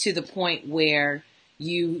get to the point where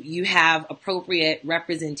you have appropriate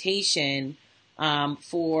representation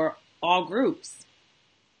for all groups?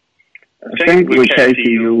 I think with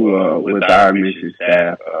KCU, with our admissions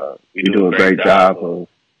staff, we do a great job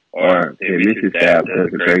or the admissions staff does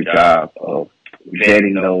a great job of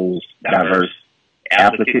vetting those diverse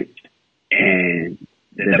applicants, and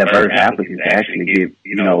the diverse applicants actually get,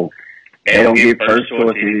 they don't get first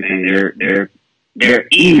choice anything. They're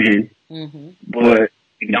even, but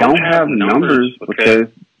we don't have the numbers because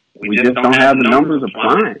we just don't have the numbers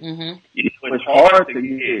applying. It's hard to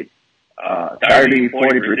get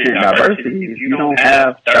 30-40% diversity if you don't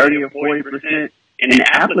have 30 or 40% in the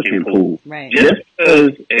applicant pool. Right. Just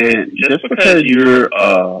because you're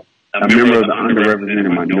a member of the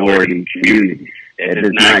underrepresented minority community, that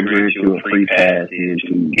does not grant you a free pass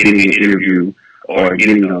into getting an interview or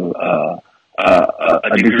getting a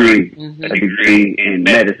degree in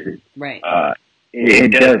medicine. Right.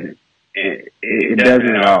 It doesn't. It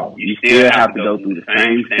doesn't at all. You still have to go through the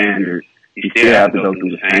same standards. You still have to go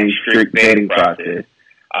through the same strict vetting process.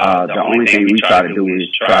 The only thing we try to do is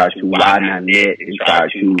try to widen our net and try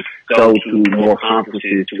to go to more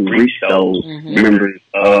conferences to reach those members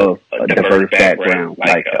of a diverse background.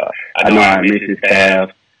 Like, I know our admissions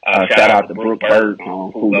staff, shout out to Brooke Burke,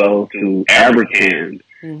 who goes to ABRCAM,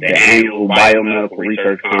 the annual biomedical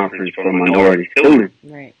research conference for minority students.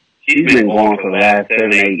 Right. She's been going for the last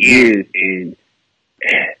 7-8 years, and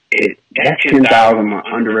that's 10,000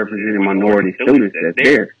 underrepresented minority students that's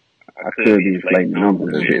there. I could be inflating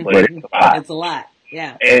numbers and shit, but it's a lot. It's a lot,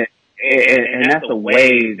 yeah. And that's a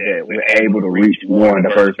way that we're able to reach more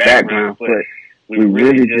diverse backgrounds, but we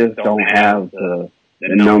really just don't have the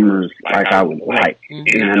numbers like I would like.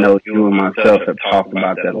 And I know you and myself have talked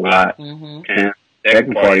about that a lot. And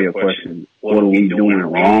second part of your question, what are we doing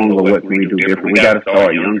wrong or what can we do different? We got to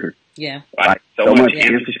start younger. Yeah. Like, so much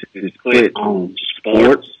emphasis is put on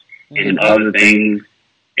sports and other things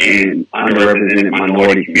in underrepresented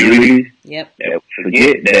minority communities. Yep. That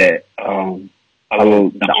forget that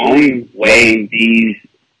the only way these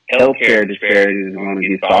healthcare disparities are going to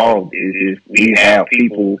get solved is if we have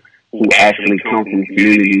people who actually come from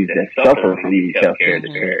communities that suffer from these healthcare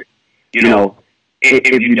disparities.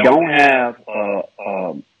 If you don't have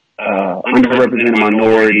underrepresented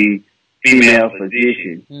minority female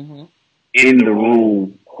physician in the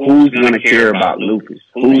room, who's going to care about lupus?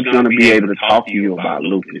 Who's going to be able to talk to you about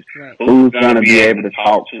lupus? Right. Who's going to be able to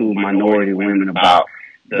talk to minority women about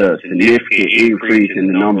the significant increase in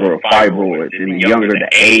the number of fibroids and the younger the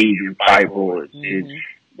age in fibroids and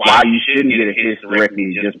why you shouldn't get a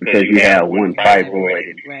hysterectomy just because you have one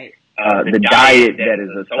fibroid? Right. The diet that is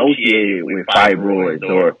associated with fibroids,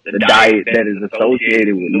 or the diet that is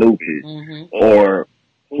associated with lupus, or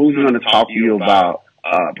who's going to talk to you about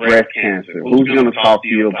breast cancer? Who's going to talk to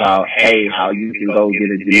you about, hey, how you can go get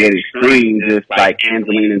a genetic screen just like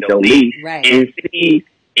Angelina Jolie and see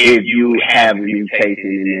if you have a mutation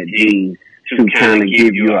in that gene to kind of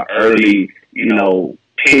give you an early,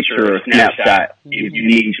 picture or snapshot if you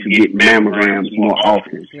need to get mammograms more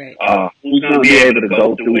often. Right. Who's going to be able to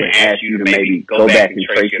go through and ask you to maybe go back and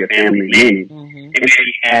trace your family lineage and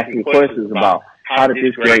maybe asking questions about how did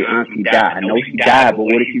this great auntie die? I know she died, but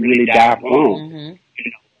what did she really die from?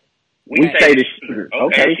 We say the sugar.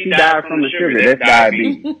 Okay, she died from the sugar. That's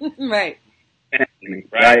diabetes. Right.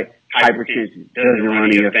 Right? Hypertension doesn't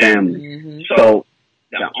run in your family. So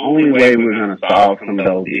the only way we're going to solve some of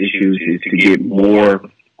those issues is to get more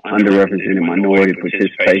underrepresented minority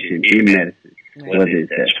participation in medicine, whether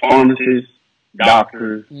it's as pharmacists,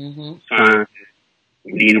 doctors, scientists.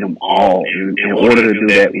 We need them all. In order to do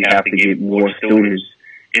that, we have to get more students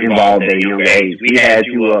involved at a young age. We had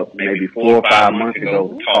you up maybe 4 or 5 months ago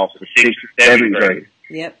to talk to 6th, 7th grade.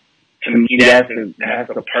 Yep. To me, that's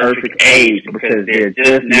the perfect age because they're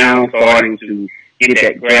just now starting to get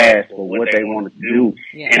that grasp of what they want to do.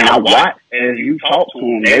 Yeah. And I watched as you talked to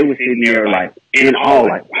them, they were sitting there like in awe,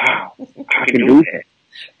 like, wow, I can do that.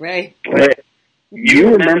 Right. But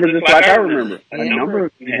you remember just like I remember. A number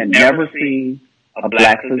of you had never seen a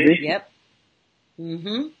black physician. Yep.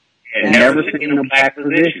 Had never seen a black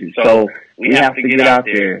physician. So we have to get out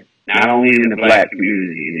there, not only in the black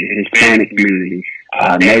community, the Hispanic community,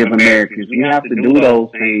 Native Americans. We have to do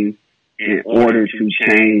those things in order to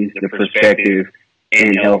change the perspective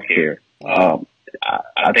in healthcare.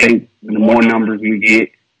 I think the more numbers we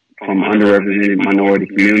get from underrepresented minority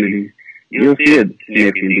communities, you'll see a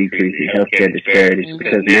significant decrease in healthcare disparities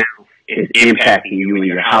because now it's impacting you and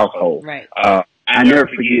your household. Right. I never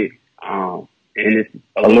forget, and it's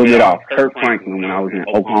a little bit off, Kirk Franklin when I was in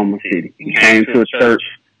Oklahoma City. He came to a church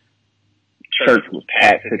was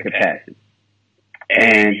packed to capacity.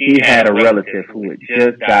 And he had a relative who had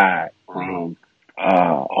just died from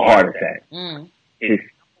a heart attack. His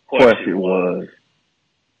question was,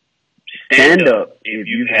 stand up if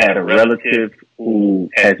you had a relative who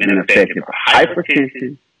has been affected by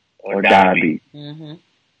hypertension or diabetes.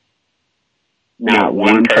 Not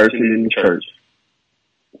one person in the church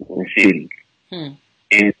was sitting.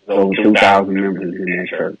 And so 2,000 members in that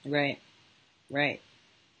church. Right.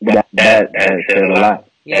 That says a lot.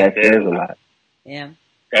 Yeah. That says a lot. Yeah.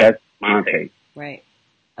 That's my take. Right.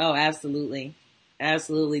 Oh, absolutely.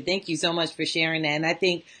 Absolutely. Thank you so much for sharing that. And I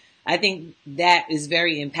think that is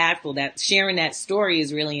very impactful. That sharing that story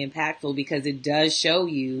is really impactful because it does show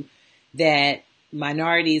you that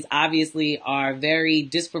minorities obviously are very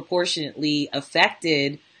disproportionately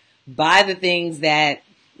affected by the things that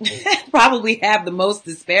probably have the most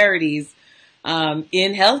disparities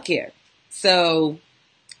in healthcare. So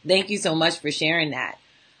thank you so much for sharing that.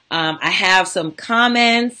 I have some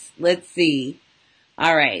comments. Let's see.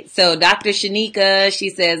 All right. So Dr. Shanika, she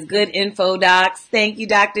says, good info, docs. Thank you,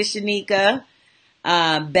 Dr. Shanika.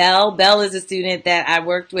 Belle is a student that I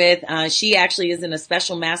worked with. She actually is in a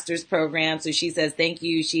special master's program. So she says, thank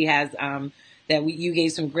you. She has, you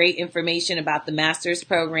gave some great information about the master's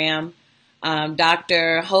program.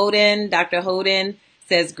 Dr. Holden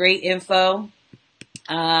says, great info.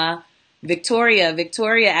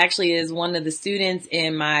 Victoria actually is one of the students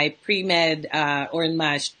in my pre-med, or in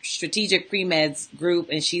my strategic pre-meds group.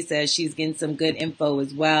 And she says she's getting some good info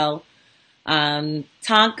as well.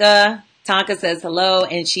 Tonka says hello.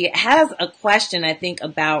 And she has a question, I think,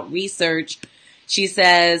 about research. She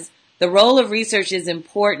says, the role of research is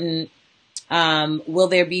important. Will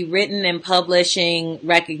there be written and publishing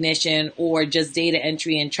recognition or just data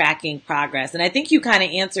entry and tracking progress? And I think you kind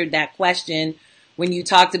of answered that question when we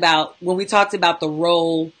talked about the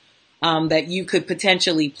role that you could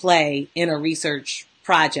potentially play in a research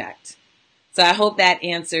project. So I hope that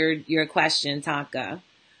answered your question, Tonka.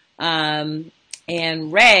 And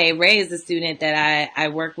Ray is a student that I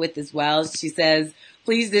work with as well. She says,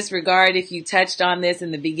 please disregard if you touched on this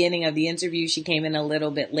in the beginning of the interview. She came in a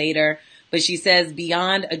little bit later. But she says,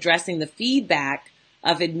 beyond addressing the feedback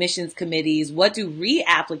of admissions committees, what do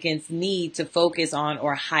re-applicants need to focus on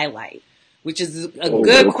or highlight? Which is a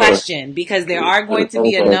good question because there are going to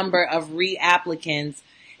be a number of re-applicants.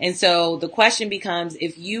 And so the question becomes,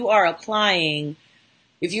 if you apply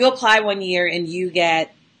 1 year and you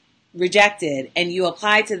get rejected and you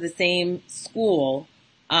apply to the same school,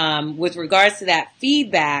 with regards to that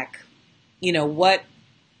feedback,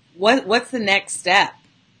 what's the next step?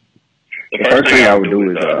 The first thing I would do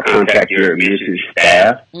is contact your admissions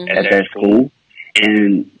staff at that school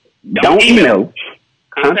and don't email.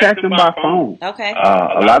 Contact them by phone. Okay.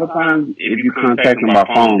 A lot of times, if you contact them by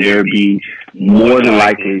phone, they'll be more than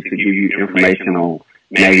likely to give you information on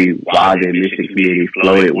maybe why the admissions committee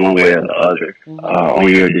floated one way or the other on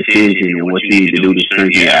your decision and what you need to do to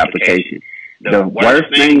strengthen your application. The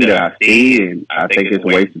worst thing that I see, and I think it's a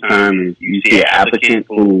waste of time, is you see an applicant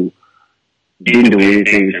who didn't do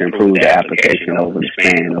anything to improve the application over the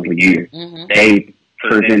span of a year. They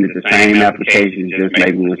presented the same application, just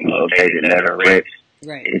maybe with some updated letterheads.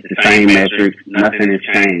 Right. It's the same metrics, nothing has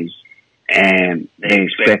changed, and they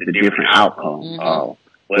expect a different outcome.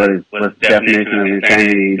 what's the definition of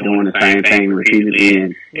insanity? Doing the same thing repeatedly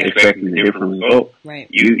and expecting a different result. Right.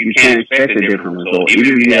 You can't expect a different result.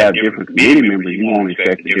 Even if you have different community members, you won't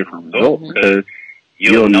expect a different result because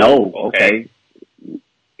you'll know, okay,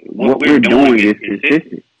 what we're doing is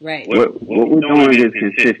consistent. Right. What we're doing is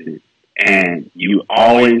consistent. And you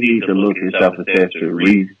always need to look and self-assess to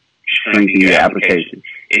re-strengthen your application.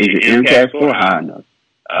 Is your MCAT score high enough?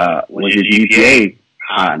 Was your GPA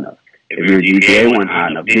high enough? If your GPA wasn't high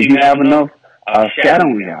enough, did you have enough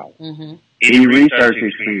shadowing hours? Any research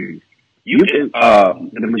experience? You can.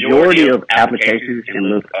 The majority of applications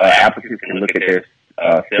applicants can look at their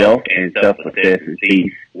self and self-assess and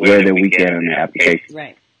see where they're weak at in the application.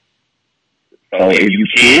 Right. So if you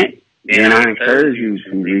can't, then I encourage you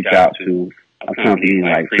to reach out to a company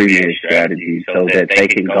like Previous Strategies so that they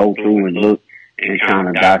can go through and look and kind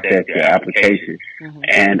of dissect your application.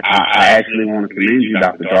 And I actually want to commend you,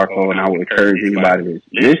 Dr. Darko, and I would encourage anybody that's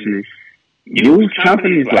listening, use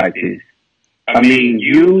companies like this. I mean,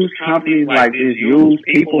 use companies like this, use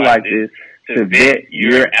people like this to vet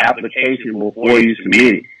your application before you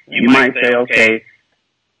submit it. You might say, okay,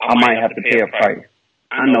 I might have to pay a price.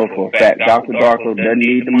 I know for a fact Dr. Darko doesn't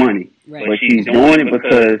need the money, but she's doing it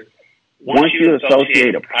because once you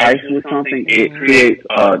associate a price with something, it creates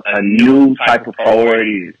a new type of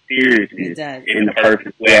priority and seriousness in the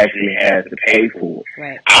person who actually has to pay for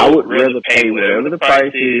it. I would rather pay whatever the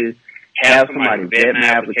price is, have somebody vet my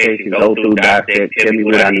application, go through, dissect, tell me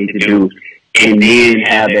what I need to do, and then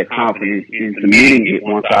have that confidence in submitting it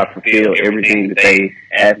once I fulfill everything that they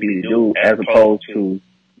ask me to do, as opposed to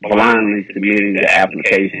blindly submitting the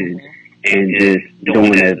application and just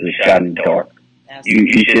doing it as a shot in the dark.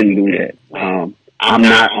 You shouldn't do that. I'm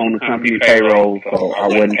not on the company payroll, so I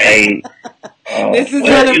wasn't paid. This is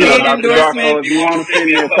not a paid endorsement. If you want to send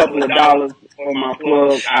me a couple of dollars for my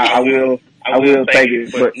plug, I will take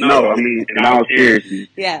it. But no, I mean, in all seriousness,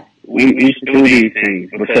 we should do these things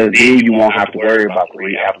because then you won't have to worry about the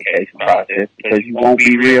reapplication process because you won't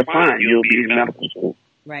be reapplying. You'll be in medical school.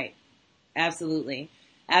 Right. Absolutely.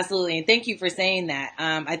 Absolutely. And thank you for saying that.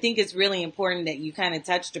 I think it's really important that you kind of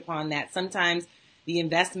touched upon that. Sometimes the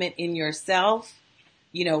investment in yourself,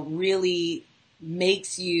 really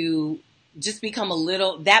makes you just become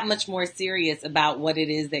that much more serious about what it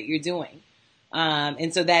is that you're doing.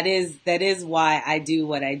 And so that is why I do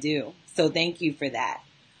what I do. So thank you for that.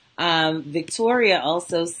 Victoria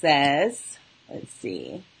also says, let's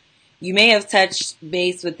see, you may have touched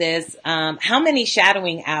base with this. How many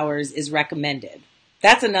shadowing hours is recommended?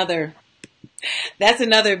 That's another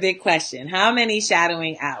big question. How many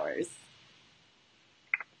shadowing hours?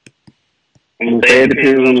 I'm going to say it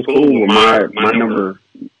depends on the school. My number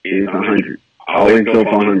is 100. I always go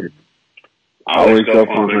for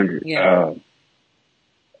 100. Yeah.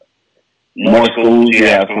 More schools, you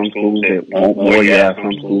have some schools that want more, you have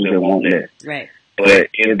some schools that want less. Right. But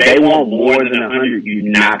if they want more than 100, you're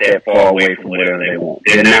not that far away from whatever they want.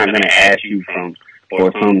 They're not going to ask you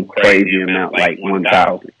for some crazy amount like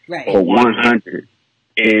 1,000. Right. But 100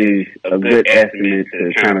 is a good estimate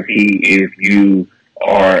to kind of see if you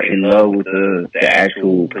are in love with the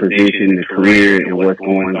actual position, the career, and what's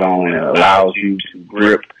going on. It allows you to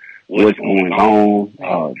grip what's going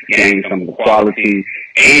on, gain some of the qualities.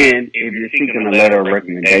 And if you're seeking a letter of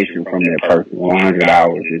recommendation from that person, 100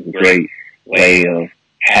 hours is a great way of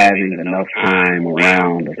having enough time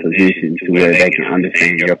around a position to where they can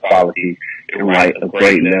understand your qualities and write a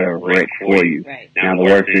great letter of rec for you. Right. Now, the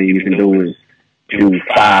worst thing you can do is do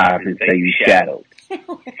 5 and say you shadowed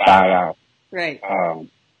 5 hours. Right.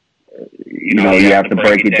 You have to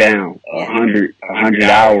break it down. 100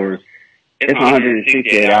 hours, it's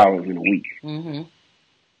 168 hours in a week. Mm-hmm.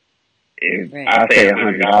 If I say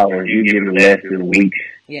 100 hours, you're giving less than a week,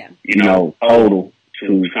 total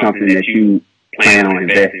to something that you plan on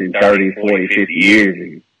investing 30, 40, 50 years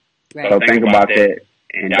in. Right. So think about that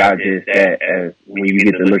and digest that as when you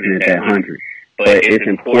get to looking at that 100. But it's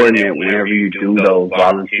important that whenever you do those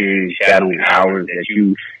volunteering shadowing hours that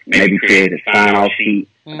you maybe create a sign-off sheet.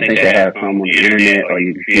 I think they have some on the internet, or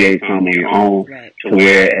you can create some on your own, to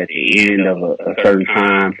where at the end of a certain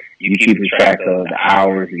time, you keep track of the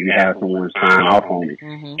hours and you have someone sign off on it.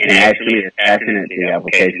 Mm-hmm. And actually attaching it to the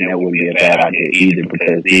application, that wouldn't be a bad idea either,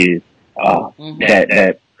 because it is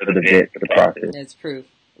that for the vet for the process. That's proof,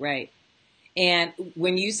 right? And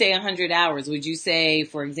when you say 100 hours, would you say,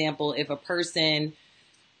 for example, if a person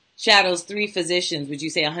shadows 3 physicians, would you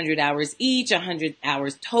say 100 hours each, 100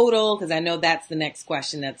 hours total? Because I know that's the next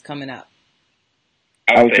question that's coming up.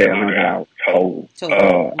 I would say 100 hours total.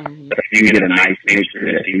 If you get a nice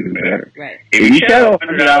mixture, that's even better. Right. If you shadow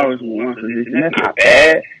 100 hours with one physician, that's not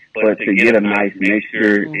bad. but to get a nice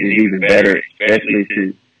mixture is even better, especially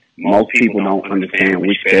since most people don't understand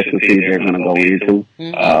which specialty they're going to go into.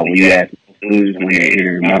 When you ask students when they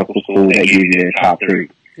enter medical school, they give you their top 3.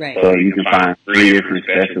 Right. So you can find 3 different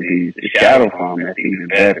specialties to shadow from. That's even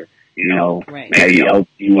better. You know, maybe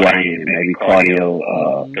OBGYN, maybe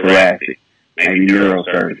cardio, thoracic, maybe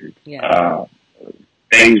neurosurgeon,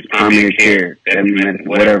 things, primary care, family medicine,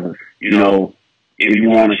 whatever. You know, if you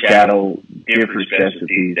want to shadow different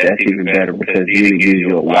specialties, that's even better because then it gives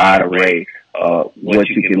you a wide array of what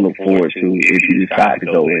you can look forward to if you decide to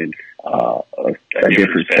go in a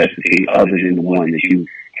different specialty other than the one that you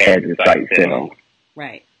had the sight set on.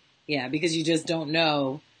 Right. Yeah, because you just don't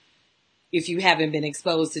know if you haven't been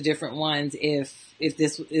exposed to different ones if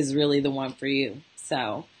this is really the one for you.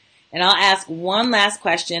 So, and I'll ask one last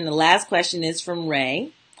question. The last question is from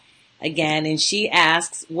Ray. Again, and she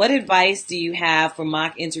asks, what advice do you have for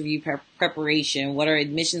mock interview preparation? What are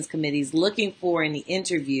admissions committees looking for in the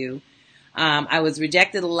interview? I was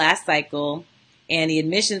rejected the last cycle, and the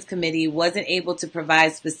admissions committee wasn't able to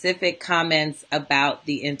provide specific comments about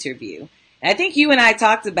the interview. And I think you and I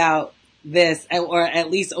talked about this, or at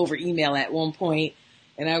least over email at one point,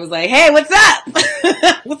 and I was like, hey, what's up?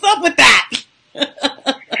 What's up with that?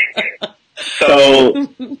 So...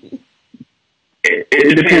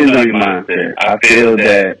 It depends on your mindset. I feel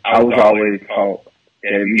that I was always taught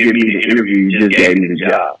that if you give me the interview, you just gave me the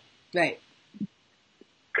job. Right.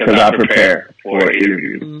 Because I prepare for an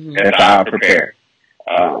interview. That's how I prepare.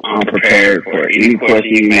 I'm prepared for any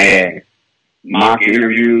question you may ask. Mock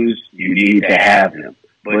interviews, you need to have them.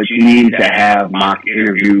 But you need to have mock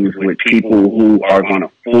interviews with people who are going to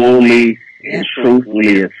fully and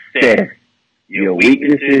truthfully assess your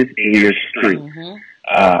weaknesses and your strengths.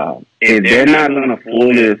 If they're not going to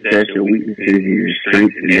fully assess your weaknesses and your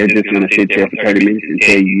strengths, and they're just going to sit there for 30 minutes and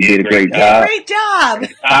tell you did a great job. Great job!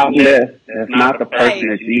 That's not the person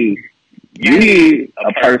that you need. You need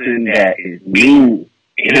a person that is new.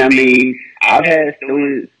 You know what I mean? I've had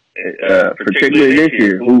students, particularly this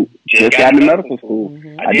year, who just got into medical school.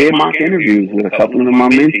 I did mock interviews with a couple of my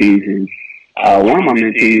mentees, and one of my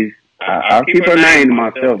mentees, I'll keep her name to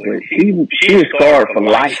myself, but she is scarred for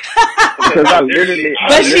life. Because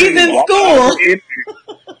But she's in school.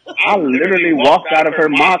 I literally walked out of her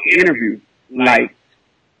mock interview like,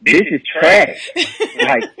 this is trash.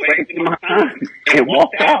 Like, wasting my time, and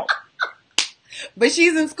walked out. But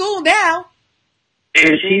she's in school now.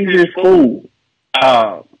 And she's in school.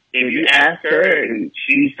 If you ask her, and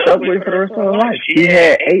she stuck with it for the rest of her life, she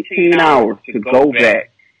had 18 hours to go back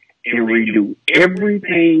and redo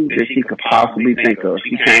everything that she could possibly think of.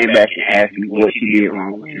 She came back and asked me what she did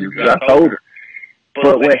wrong. I told her.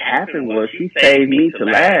 But what happened was she saved me to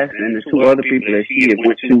last, and the 2 other people that she had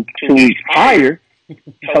went to 2 weeks prior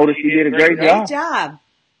told her she did a great job. Great job.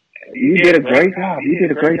 You did a great job. You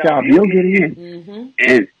did a great job. You'll get in.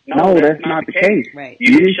 And no, that's not the case. Right.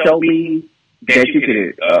 You didn't show me that you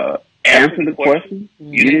could answer the question.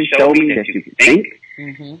 You didn't show me that you could think.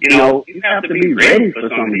 You know, you have to be ready for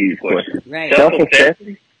some of these questions. Right.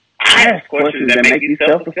 Self-assessing. I ask questions that make you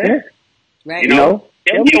self-assess. Right. You know,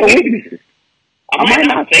 tell me your weaknesses. I might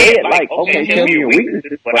not say it like, okay, tell me your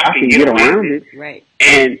weaknesses, but I can get around it. Right.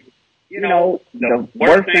 And, you know, the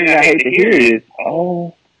worst thing I hate to hear is,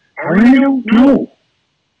 oh, I really don't know.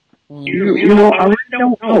 You know, I really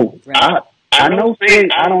don't know. Right. I know saying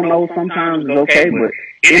I don't know sometimes is okay, but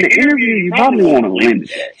in the interview, you probably want to limit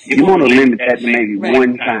that. You want to limit that to maybe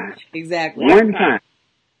one time. Exactly. One time.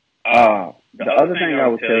 The other thing I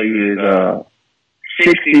would tell you is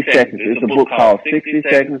 60 seconds. It's a book called 60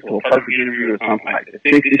 Seconds to a Perfect Interview or something like that.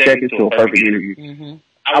 60 Seconds to a Perfect Interview.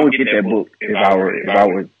 I would get that book if I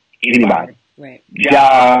were anybody. Right.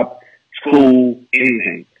 Job, school,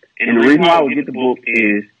 anything. And the reason why I would get the book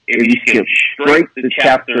is if you skip straight to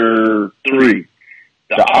chapter 3,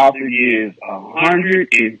 the author gives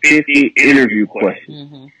 150 interview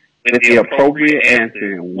questions with the appropriate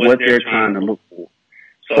answer and what they're trying to look for.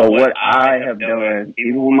 So what I have done,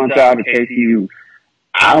 even with my job at KCU,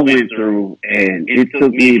 I went through, and it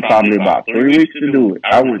took me probably about 3 weeks to do it.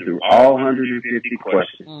 I went through all 150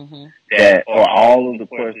 questions that are all of the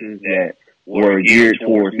questions that were geared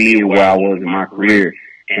towards me and where I was in my career,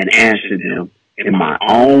 and answered them in my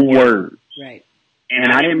own words. Right.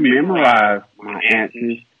 And I didn't memorize my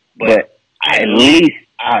answers, but at least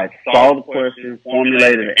I saw the question,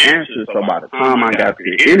 formulated the answer, so by the time I got to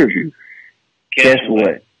the interview, guess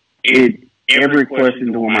what? Every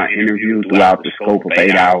question during my interview throughout the scope of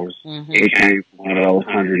 8 hours, it came from one of those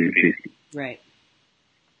 150. Right.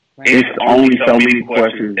 It's only so many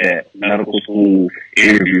questions that medical school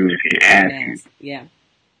interviewers can ask you. Yeah.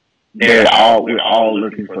 we're all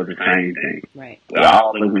looking for the same thing. Right. We're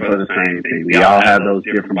all looking for the same thing. We all have those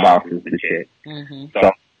different boxes to check. Mm-hmm.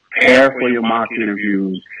 So prepare for your mock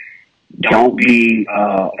interviews. Don't be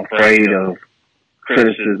afraid of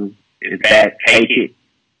criticism. In fact, take it.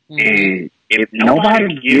 Mm-hmm. And if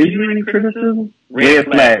nobody gives you any criticism, red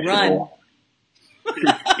flag. Run.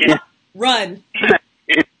 Yeah. Run.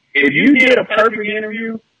 If you did a perfect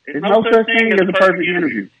interview, there's no such thing as a perfect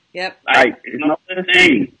interview. Yep. Like, there's no such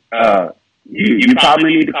thing. You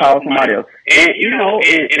probably need to call somebody else. And,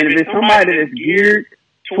 and if it's somebody that's geared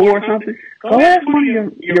towards something, go ask one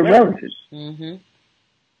of your relatives. Mm-hmm.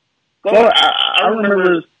 I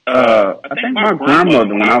remember, I think my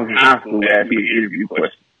grandmother, when I was in high school, asked me an interview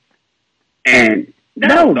question. And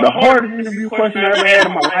that was the hardest interview question I ever had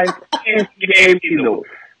in my life. And she gave me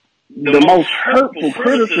the most hurtful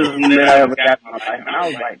criticism that I ever got in my life. And I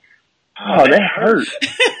was like, oh, that hurt.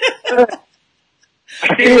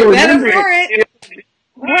 I still remember it.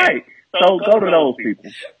 Right. So go to those people.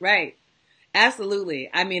 Right. Absolutely.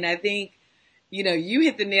 I mean, I think, you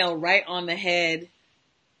hit the nail right on the head.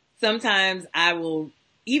 Sometimes I will,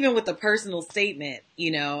 even with a personal statement,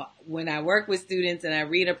 when I work with students and I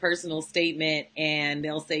read a personal statement and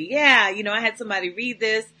they'll say, yeah, I had somebody read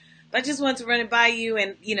this, but I just wanted to run it by you.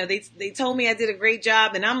 And, they told me I did a great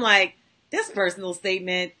job. And I'm like, this personal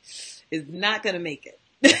statement is not going to make it.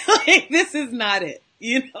 Like, this is not it,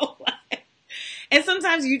 And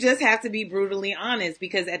sometimes you just have to be brutally honest,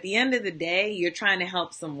 because at the end of the day, you're trying to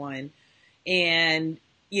help someone and,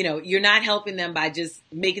 you're not helping them by just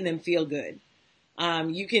making them feel good.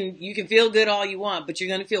 You can feel good all you want, but you're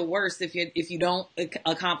going to feel worse if you don't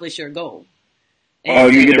accomplish your goal.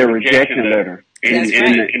 And you get a rejection letter in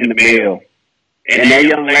the mail. And that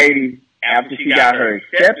young lady, after she got her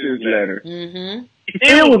acceptance letter, mm-hmm. she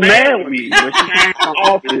still was mad with me. When she came to my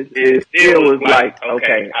office, it still was like,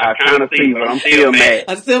 okay, I kind of see, but I'm still mad.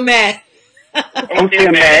 I'm still mad. I'm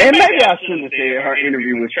still mad. And maybe I shouldn't have said her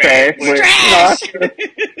interview was trash, but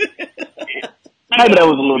maybe that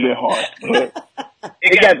was a little bit hard, but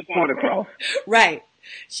it got the point across. Right.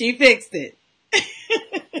 She fixed it.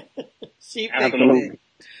 She fixed it.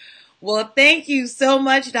 Well, thank you so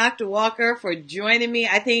much, Dr. Walker, for joining me.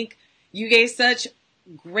 I think you gave such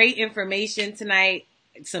great information tonight,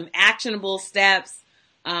 some actionable steps.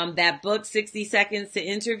 That book, 60 Seconds to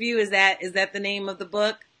Interview, is that the name of the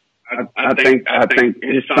book? I think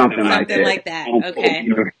it's something like that. Something like that. Okay.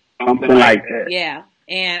 Something like that. Yeah.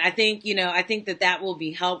 And I think, that will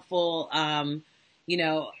be helpful.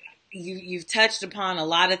 You've touched upon a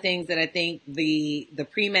lot of things that I think the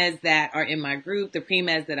pre-meds that are in my group, the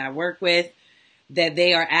pre-meds that I work with, that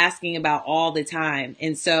they are asking about all the time.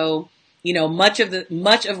 And so, much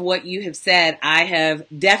of what you have said, I have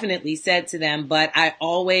definitely said to them, but I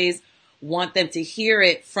always want them to hear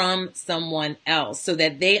it from someone else so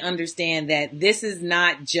that they understand that this is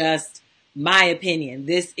not just my opinion.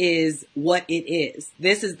 This is what it is.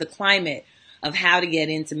 This is the climate of how to get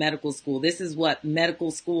into medical school. This is what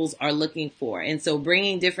medical schools are looking for. And so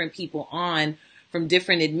bringing different people on from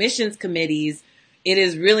different admissions committees, it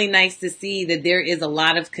is really nice to see that there is a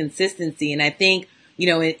lot of consistency. And I think,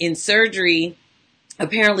 in surgery,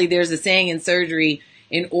 apparently there's a saying in surgery,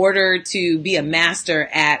 in order to be a master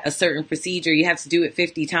at a certain procedure, you have to do it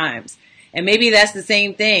 50 times. And maybe that's the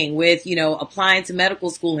same thing with, applying to medical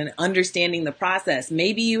school and understanding the process.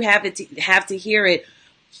 Maybe you have to hear it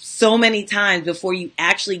so many times before you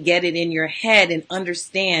actually get it in your head and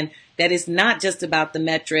understand that it's not just about the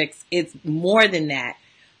metrics. It's more than that.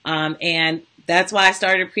 And that's why I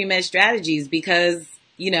started Pre-Med Strategies, because,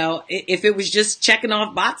 if it was just checking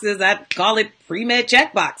off boxes, I'd call it pre-med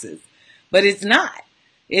check boxes, but it's not.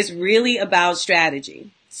 It's really about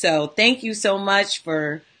strategy. So thank you so much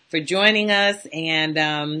for joining us,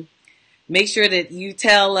 and make sure that you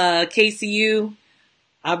tell KCU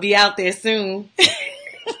I'll be out there soon.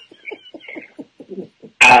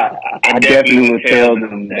 I definitely will tell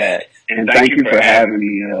them that. And thank you for having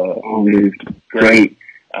me on this great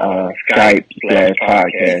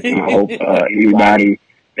Skype/podcast. And I hope anybody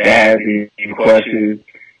that has any questions,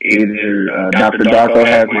 either Dr. Darko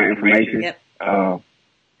has my information. Yep.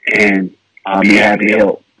 And I'll be happy to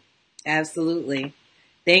help. Absolutely.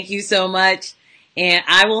 Thank you so much. And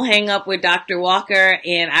I will hang up with Dr. Walker,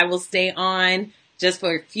 and I will stay on just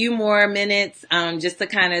for a few more minutes, just to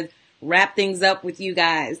kind of wrap things up with you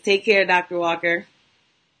guys. Take care, Dr. Walker.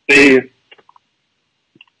 See you.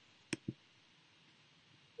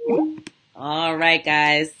 All right,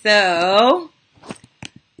 guys. So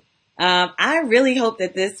I really hope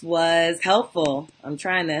that this was helpful. I'm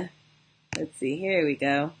trying to, let's see, here we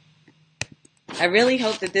go. I really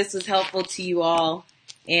hope that this was helpful to you all.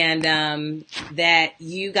 and that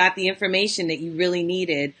you got the information that you really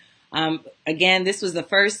needed. Again, this was the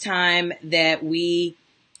first time that we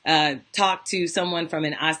talked to someone from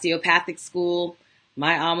an osteopathic school.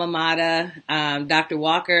 My alma mater, Dr.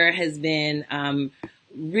 Walker, has been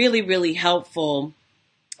really, really helpful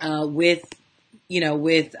with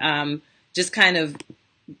just kind of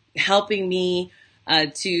helping me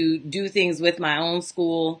to do things with my own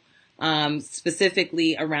school,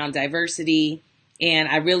 specifically around diversity. And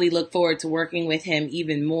I really look forward to working with him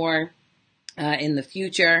even more in the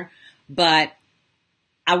future. But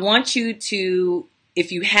I want you to,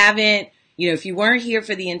 if you haven't, if you weren't here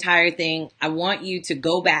for the entire thing, I want you to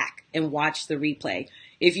go back and watch the replay.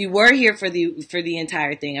 If you were here for the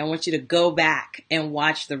entire thing, I want you to go back and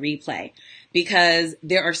watch the replay, because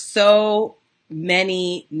there are so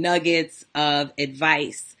many nuggets of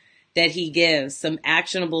advice that he gives, some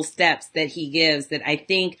actionable steps that he gives that I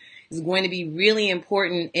think is going to be really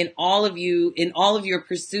important in all of your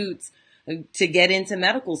pursuits to get into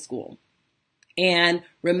medical school. And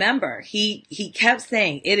remember, he kept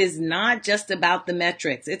saying, it is not just about the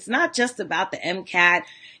metrics. It's not just about the MCAT.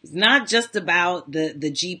 It's not just about the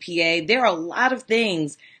GPA. There are a lot of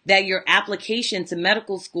things that your application to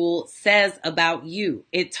medical school says about you.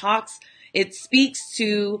 It speaks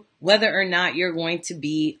to whether or not you're going to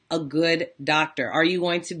be a good doctor. Are you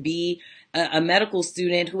going to be a medical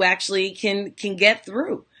student who actually can get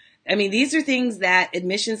through? I mean, these are things that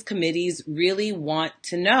admissions committees really want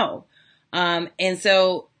to know. And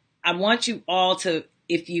so I want you all to,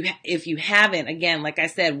 if you haven't, again, like I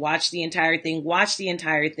said, watch the entire thing, watch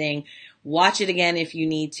it again if you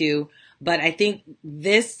need to. But I think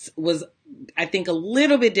this was, a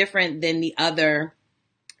little bit different than the other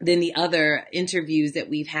interviews that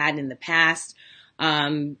we've had in the past,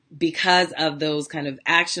 because of those kind of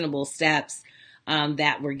actionable steps,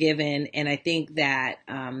 that were given. And I think that,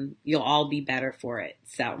 you'll all be better for it.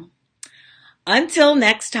 So until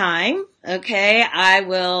next time, okay, I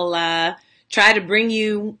will try to bring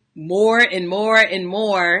you more and more and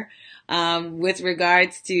more with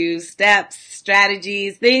regards to steps,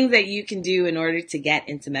 strategies, things that you can do in order to get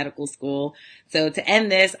into medical school. So to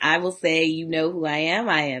end this, I will say, you know who I am.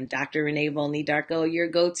 I am Dr. Renee Volney-Darko, your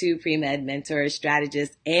go-to pre-med mentor,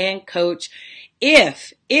 strategist, and coach.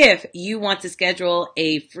 If you want to schedule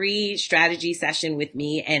a free strategy session with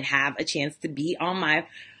me and have a chance to be on my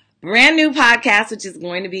brand new podcast, which is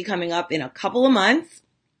going to be coming up in a couple of months,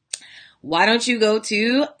 why don't you go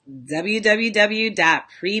to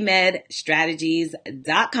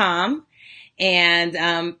www.premedstrategies.com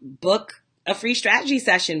and book a free strategy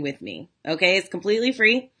session with me. Okay, it's completely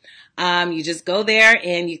free. You just go there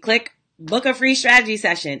and you click book a free strategy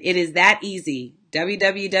session. It is that easy.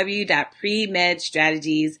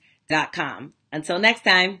 www.premedstrategies.com. Until next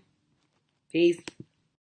time, peace.